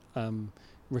they don't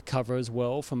recover as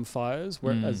well from fires,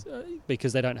 whereas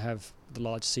because they don't have the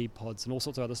large seed pods and all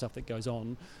sorts of other stuff that goes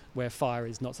on, where fire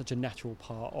is not such a natural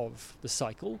part of the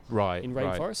cycle in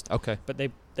rainforest. Right. Okay. But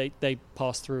they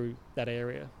pass through that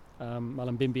area,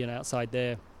 Mullumbimby and outside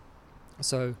there.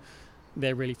 So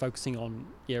they're really focusing on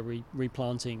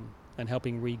replanting and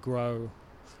helping regrow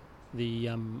the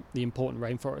important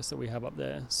rainforest that we have up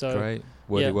there. So great,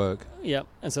 worthy work. Yeah,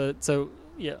 and so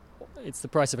it's the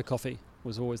price of a coffee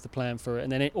was always the plan for it,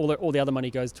 and then all the other money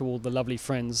goes to all the lovely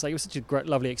friends. Like, it was such a great,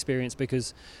 lovely experience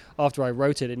because after I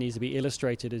wrote it needs to be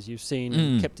illustrated, as you've seen,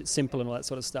 and kept it simple and all that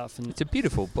sort of stuff. And it's a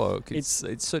beautiful book. It's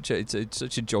such a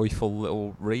joyful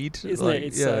little read, isn't it?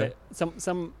 It's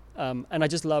and I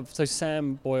just love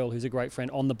Sam Boyle, who's a great friend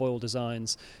on the Boyle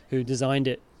Designs, who designed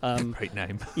it. Great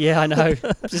name. Yeah, I know,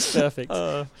 just perfect.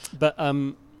 But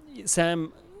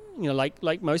Sam,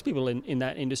 like most people in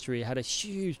that industry, had a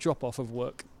huge drop off of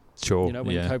work. Sure.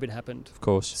 When COVID happened. Of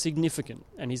course. Significant.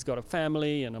 And he's got a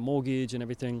family and a mortgage and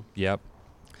everything. Yep.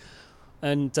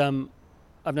 And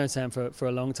I've known Sam for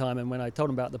a long time. And when I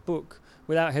told him about the book,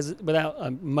 without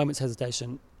a moment's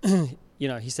hesitation,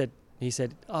 he said,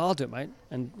 I'll do it, mate.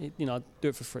 And, I'll do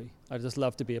it for free. I'd just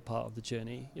love to be a part of the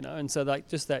journey, And so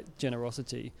just that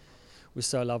generosity was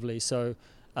so lovely. So,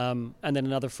 and then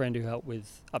another friend who helped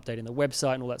with updating the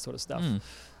website and all that sort of stuff.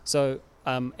 So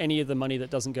any of the money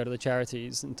that doesn't go to the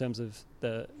charities in terms of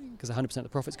because 100% of the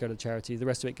profits go to the charity, the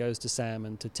rest of it goes to Sam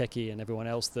and to Techie and everyone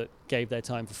else that gave their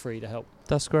time for free to help.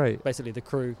 That's great. Basically the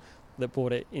crew that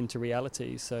brought it into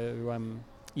reality. So,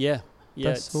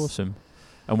 That's awesome.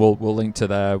 And we'll link to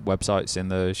their websites in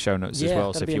the show notes as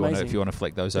well. So if you want to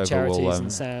flick those over, charities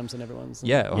and Sam's and everyone's.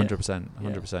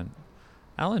 100%.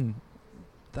 Alan,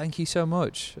 thank you so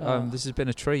much. This has been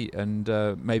a treat, and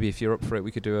maybe if you're up for it,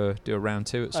 we could do a round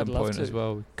 2 at some point as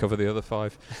well. Cover the other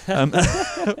 5,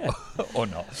 or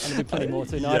not. And there'll be plenty more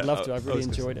too. No, I'd love to. I've really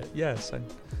enjoyed it. Yeah, same.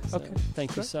 So okay,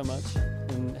 thank you so much,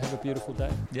 and have a beautiful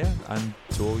day. Yeah, and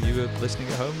to all you listening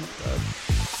at home,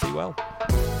 be well.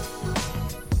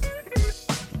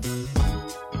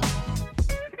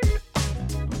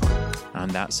 And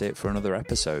that's it for another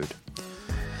episode.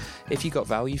 If you got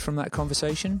value from that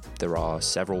conversation, there are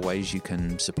several ways you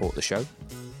can support the show.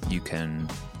 You can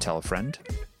tell a friend.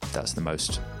 That's the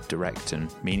most direct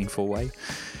and meaningful way.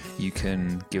 You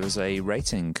can give us a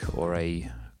rating or a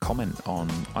comment on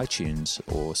iTunes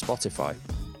or Spotify.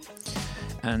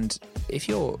 And if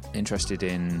you're interested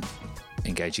in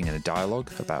engaging in a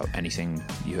dialogue about anything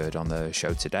you heard on the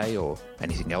show today or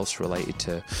anything else related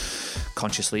to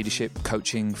conscious leadership,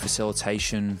 coaching,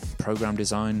 facilitation, program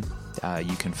design,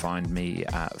 you can find me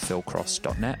at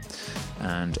philcross.net,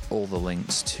 and all the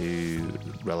links to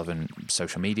relevant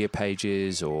social media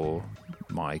pages or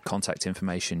my contact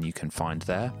information you can find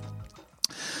there.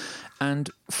 And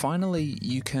finally,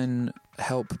 you can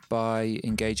help by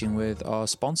engaging with our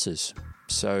sponsors.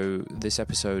 So this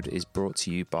episode is brought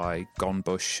to you by Gone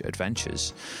Bush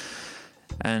Adventures.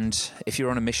 And if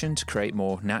you're on a mission to create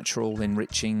more natural,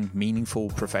 enriching, meaningful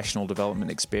professional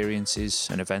development experiences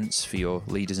and events for your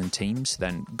leaders and teams,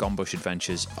 then Gone Bush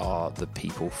Adventures are the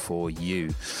people for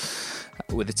you.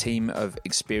 With a team of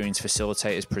experienced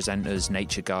facilitators, presenters,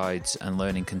 nature guides, and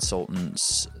learning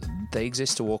consultants, they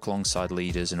exist to walk alongside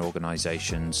leaders and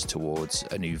organizations towards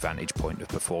a new vantage point of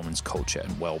performance, culture,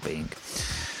 and well-being.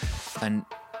 And,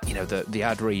 the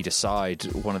ad read aside,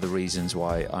 one of the reasons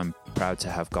why I'm proud to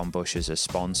have Gone Bush as a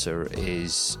sponsor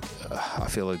is I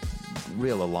feel a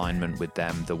real alignment with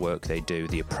them, the work they do,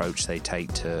 the approach they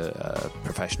take to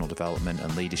professional development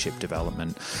and leadership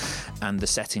development, and the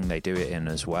setting they do it in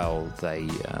as well. They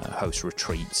host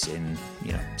retreats in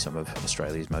some of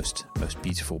Australia's most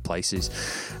beautiful places.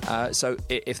 So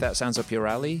if that sounds up your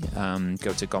alley,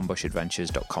 go to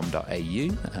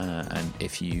gonebushadventures.com.au, and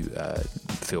if you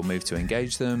feel moved to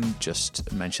engage them,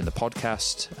 just mention the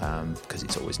podcast, because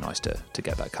it's always nice to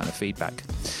get that kind of feedback.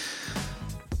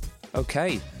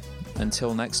 Okay,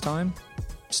 until next time,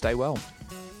 stay well.